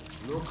 Well,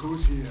 look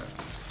who's here.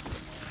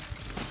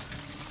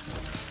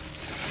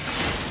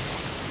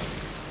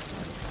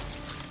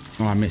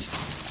 Oh, I missed.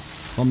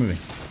 Stop moving.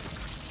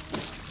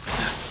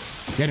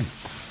 Get him.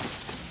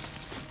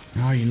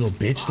 Oh, you little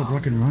bitch. Stop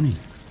fucking running.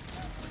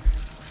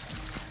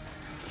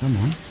 Come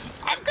on.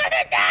 I'm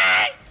gonna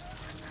die!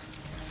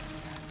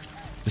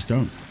 Just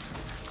don't.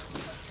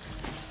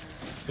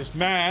 This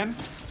man,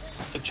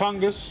 the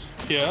Chungus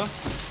here,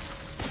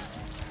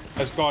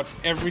 has got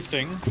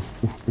everything.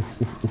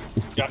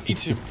 Yeah, eat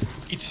him.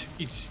 Eat.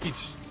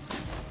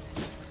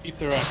 Eat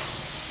the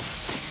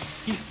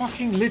rats. He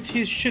fucking lit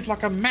his shit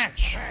like a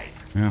match.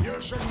 Yeah.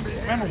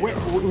 Man,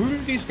 who do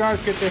these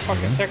guys get their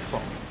fucking tech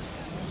from?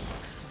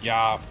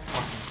 Yeah,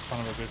 fucking son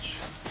of a bitch.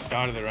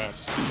 Die to their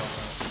ass.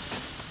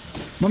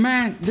 My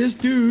man, this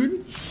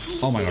dude.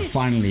 Oh my god,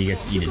 finally he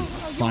gets eaten.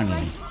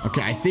 Finally.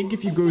 Okay, I think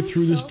if you go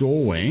through this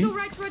doorway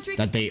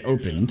that they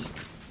opened.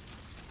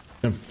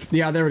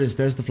 Yeah, there it is.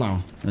 There's the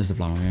flower. There's the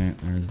flower. Yeah,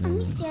 there's the.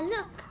 Amicia,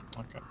 look.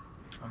 Okay.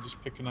 I'm just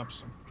picking up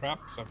some crap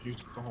because I've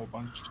used a whole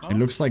bunch now. It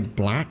looks like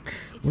black.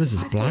 What is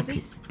this? Black?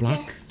 Black?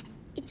 Yes.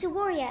 It's a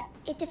warrior.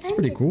 It defends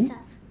Pretty cool. itself.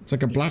 It's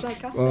like a black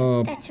like us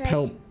then. That's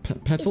right.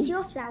 petal. It's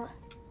your flower.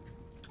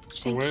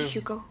 So Thank you, where-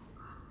 Hugo.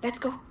 Let's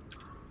go.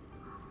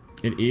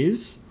 It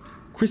is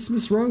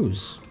Christmas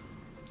rose.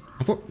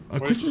 I thought a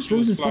Where's Christmas this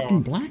rose is flower?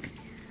 fucking black.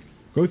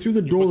 Go through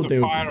the You door put that the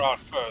they fire opened. out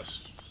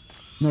first.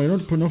 No, you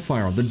don't put no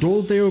fire out. The door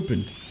that they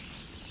opened.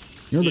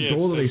 You know the Yes,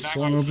 door that they exactly.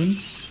 swung open?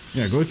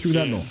 Yeah, go through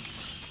that Yeah. door.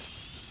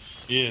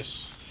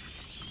 Yes.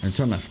 And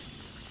turn left.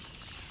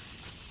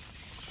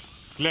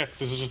 Left.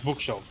 This is just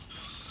bookshelf.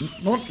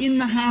 Not in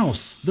the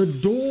house. The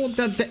door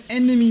that the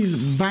enemies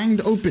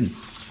banged open.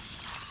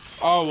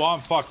 Oh, well, I'm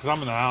fucked because I'm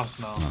in the house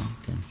now. Oh,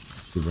 okay.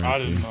 Too bad I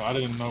for you. didn't know. I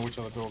didn't know which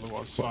other door there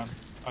was. Fine.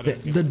 I The,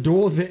 didn't. get the it.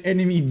 door the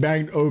enemy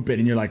banged open,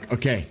 and you're like,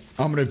 okay,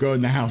 I'm gonna go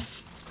in the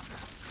house.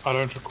 I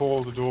don't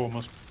recall the door.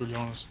 Must be really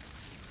honest.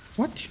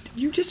 What?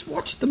 You just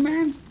watched the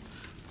man?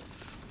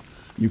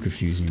 You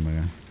confuse me, my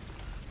guy.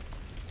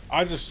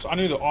 I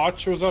knew the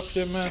archer was up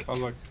here, man. So I was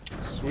like,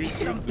 sweet,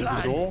 there's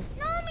a door.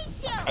 No,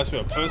 Amicia. That's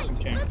where a person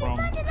came We'll be from.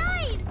 found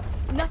alive.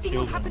 Nothing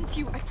will Killed him. happen to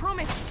you, I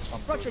promise.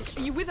 Roderick,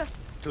 are you with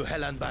us? To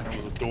hell and back. There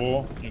was a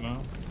door, you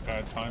know,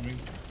 bad timing.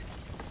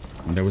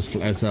 And there was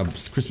a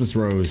Christmas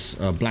rose,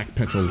 black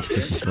petaled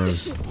Christmas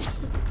rose.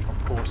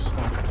 Of course,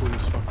 one of the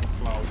coolest fucking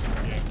flowers in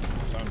the game.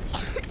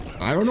 So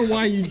I don't know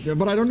why you,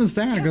 but I don't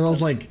understand because I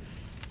was like,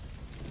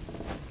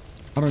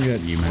 I don't get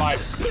you, man.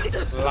 life.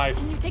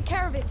 Can you take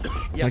care of it?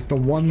 It's like the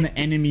one the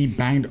enemy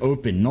banged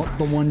open, not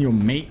the one your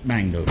mate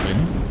banged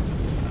open.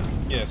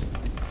 Yes.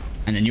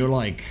 And then you're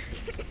like,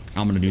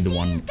 I'm gonna do the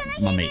one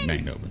my mate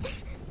banged open.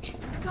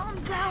 Calm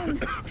down.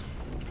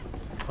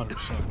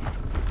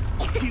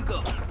 100%.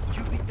 Hugo,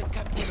 you beat the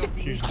captain of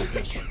the Fusion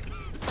Inquisition.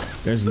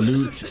 There's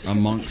loot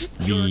amongst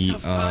the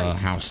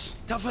house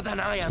Tougher than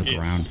I am. Yes.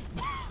 around.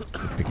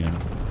 Picking it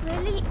up.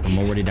 Really? I'm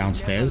already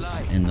downstairs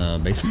in the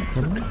basement.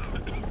 Probably.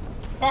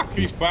 Fuck,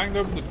 he's banged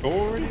open the door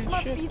already This and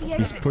must shit? be the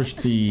He's exit. pushed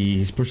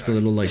the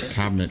little like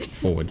cabinet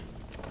forward.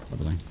 Type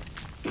of thing.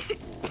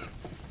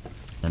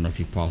 I don't know if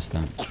you passed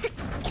that. I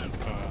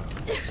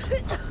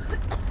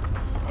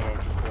don't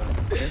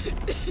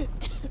recall.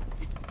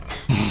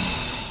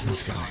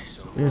 This guy.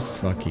 This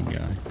fucking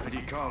guy.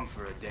 Pretty calm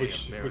for a day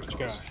Which of miracles.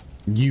 guy?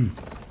 You.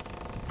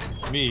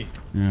 Me.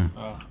 Yeah.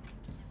 Oh.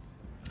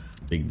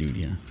 Big dude,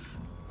 yeah.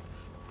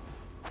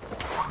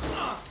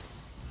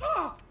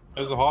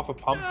 There's a half a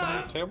pump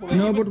on the table.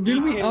 No, but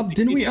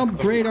didn't we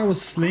upgrade our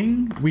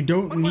sling? We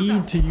don't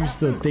need to use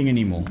the thing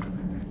anymore.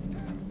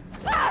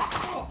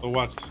 Or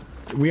what?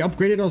 we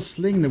upgraded our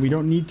sling that we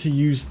don't need to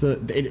use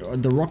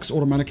the rocks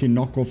automatically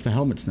knock off the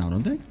helmets now,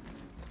 don't they?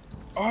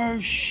 Oh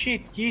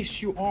shit,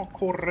 yes, you are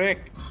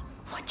correct.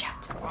 Watch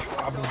out.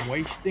 I've been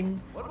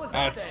wasting.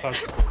 That's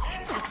such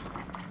bullshit.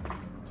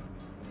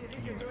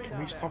 Can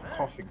we stop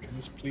coughing? Can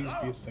this please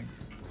be a thing?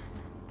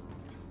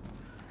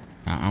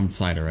 I'm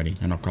inside already.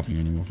 I'm not coughing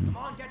anymore for me.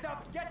 Come on, get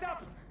up, get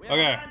up. We have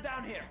Okay. a man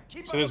down here.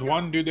 Keep So there's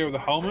one dude there with a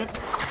helmet.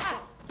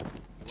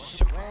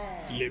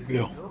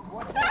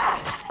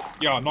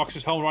 Yeah, knocks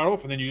his helmet right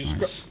off, and then you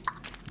just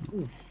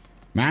Nice.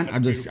 Man,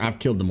 I've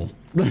killed them all.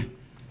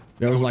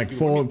 There was like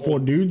four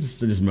dudes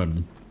that just murdered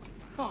them.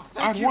 Oh,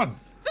 I had one.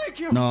 Thank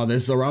you. No,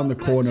 there's around the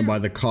corner by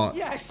the cart.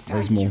 Yes,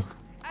 There's thank more. you.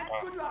 And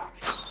good luck.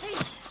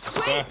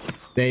 Yeah.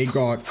 They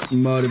got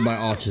murdered by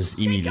archers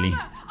immediately.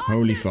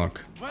 Holy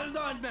fuck. Well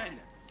done, men.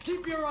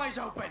 Keep your eyes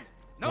open.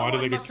 No Why did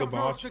one they get must killed by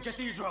approach the archers?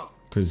 cathedral.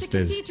 Because The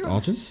there's cathedral.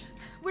 archers?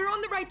 We're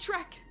on the right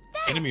track.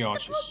 Enemy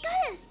archers.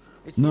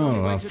 It's the only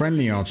No, way to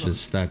friendly the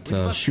archers that We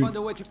must shoot find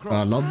a way to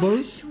cross. love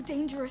bows. Too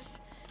dangerous.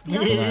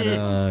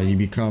 That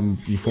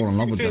you fall in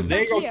love with them.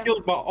 They got Here.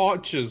 killed by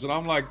archers, and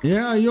I'm like,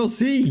 Yeah, you'll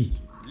see.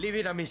 Leave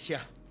it,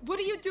 Amicia. What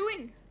are you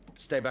doing?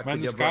 Stay back man,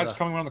 with this your guy's brother.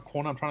 coming around the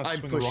corner. I'm trying to I'm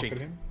swing a rock pushing. at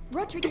him.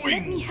 Roderick,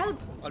 let me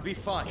help. I'll be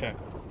fine. Okay.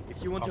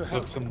 If you want I'll to put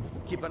help, some-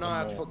 keep an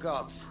eye out for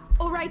guards.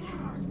 All right.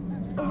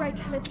 All right,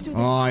 let's do this.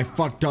 Oh, I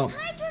fucked up.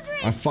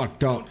 I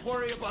fucked up. Don't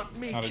worry about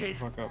me, How did you kid.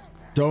 fuck up?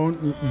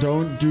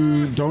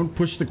 Don't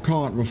push the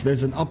cart.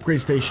 There's an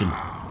upgrade station.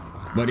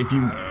 But if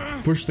you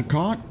push the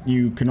cart,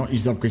 you cannot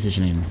use the upgrade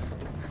station anymore.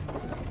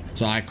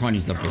 So I can't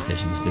use the upgrade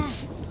stations.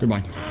 It's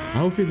goodbye.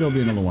 Hopefully there'll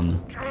be another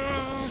one.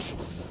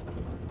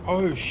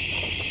 Oh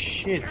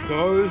shit,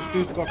 those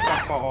dudes got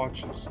fucked by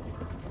archers.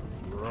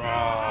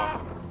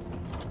 Raw.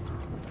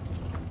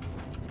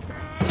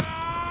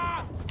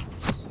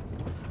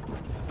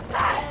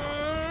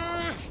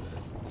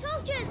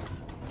 Soldiers!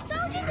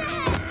 Soldiers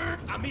ahead!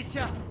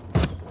 Amicia,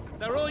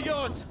 they're all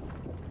yours.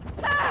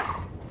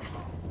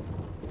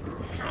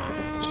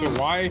 So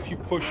why, if you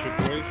push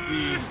it, where's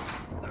the...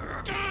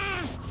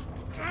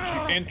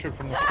 You enter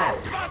from the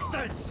front.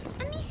 Bastards!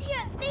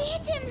 Amicia, they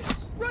hit him!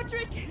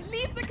 Roderick,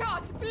 leave the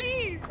cart,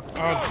 please.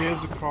 Oh,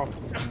 there's a craft.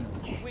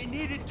 We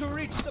needed to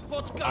reach the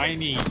boat, guys. I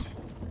need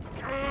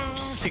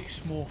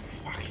 6 more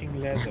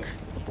fucking leather.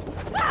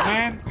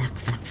 Man,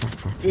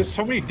 Fuck. there's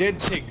so many dead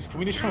pigs. Can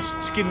we just try to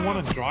skin one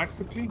and dry it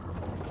quickly?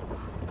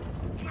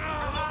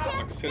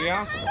 Like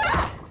serious?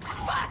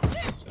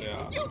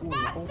 Serious. Ooh, the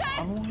whole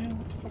tunnel here?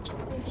 What the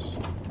fuck's this?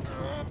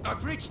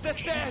 I've reached the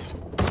stairs.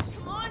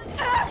 Come on.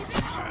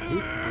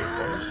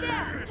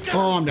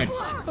 Oh, I'm dead.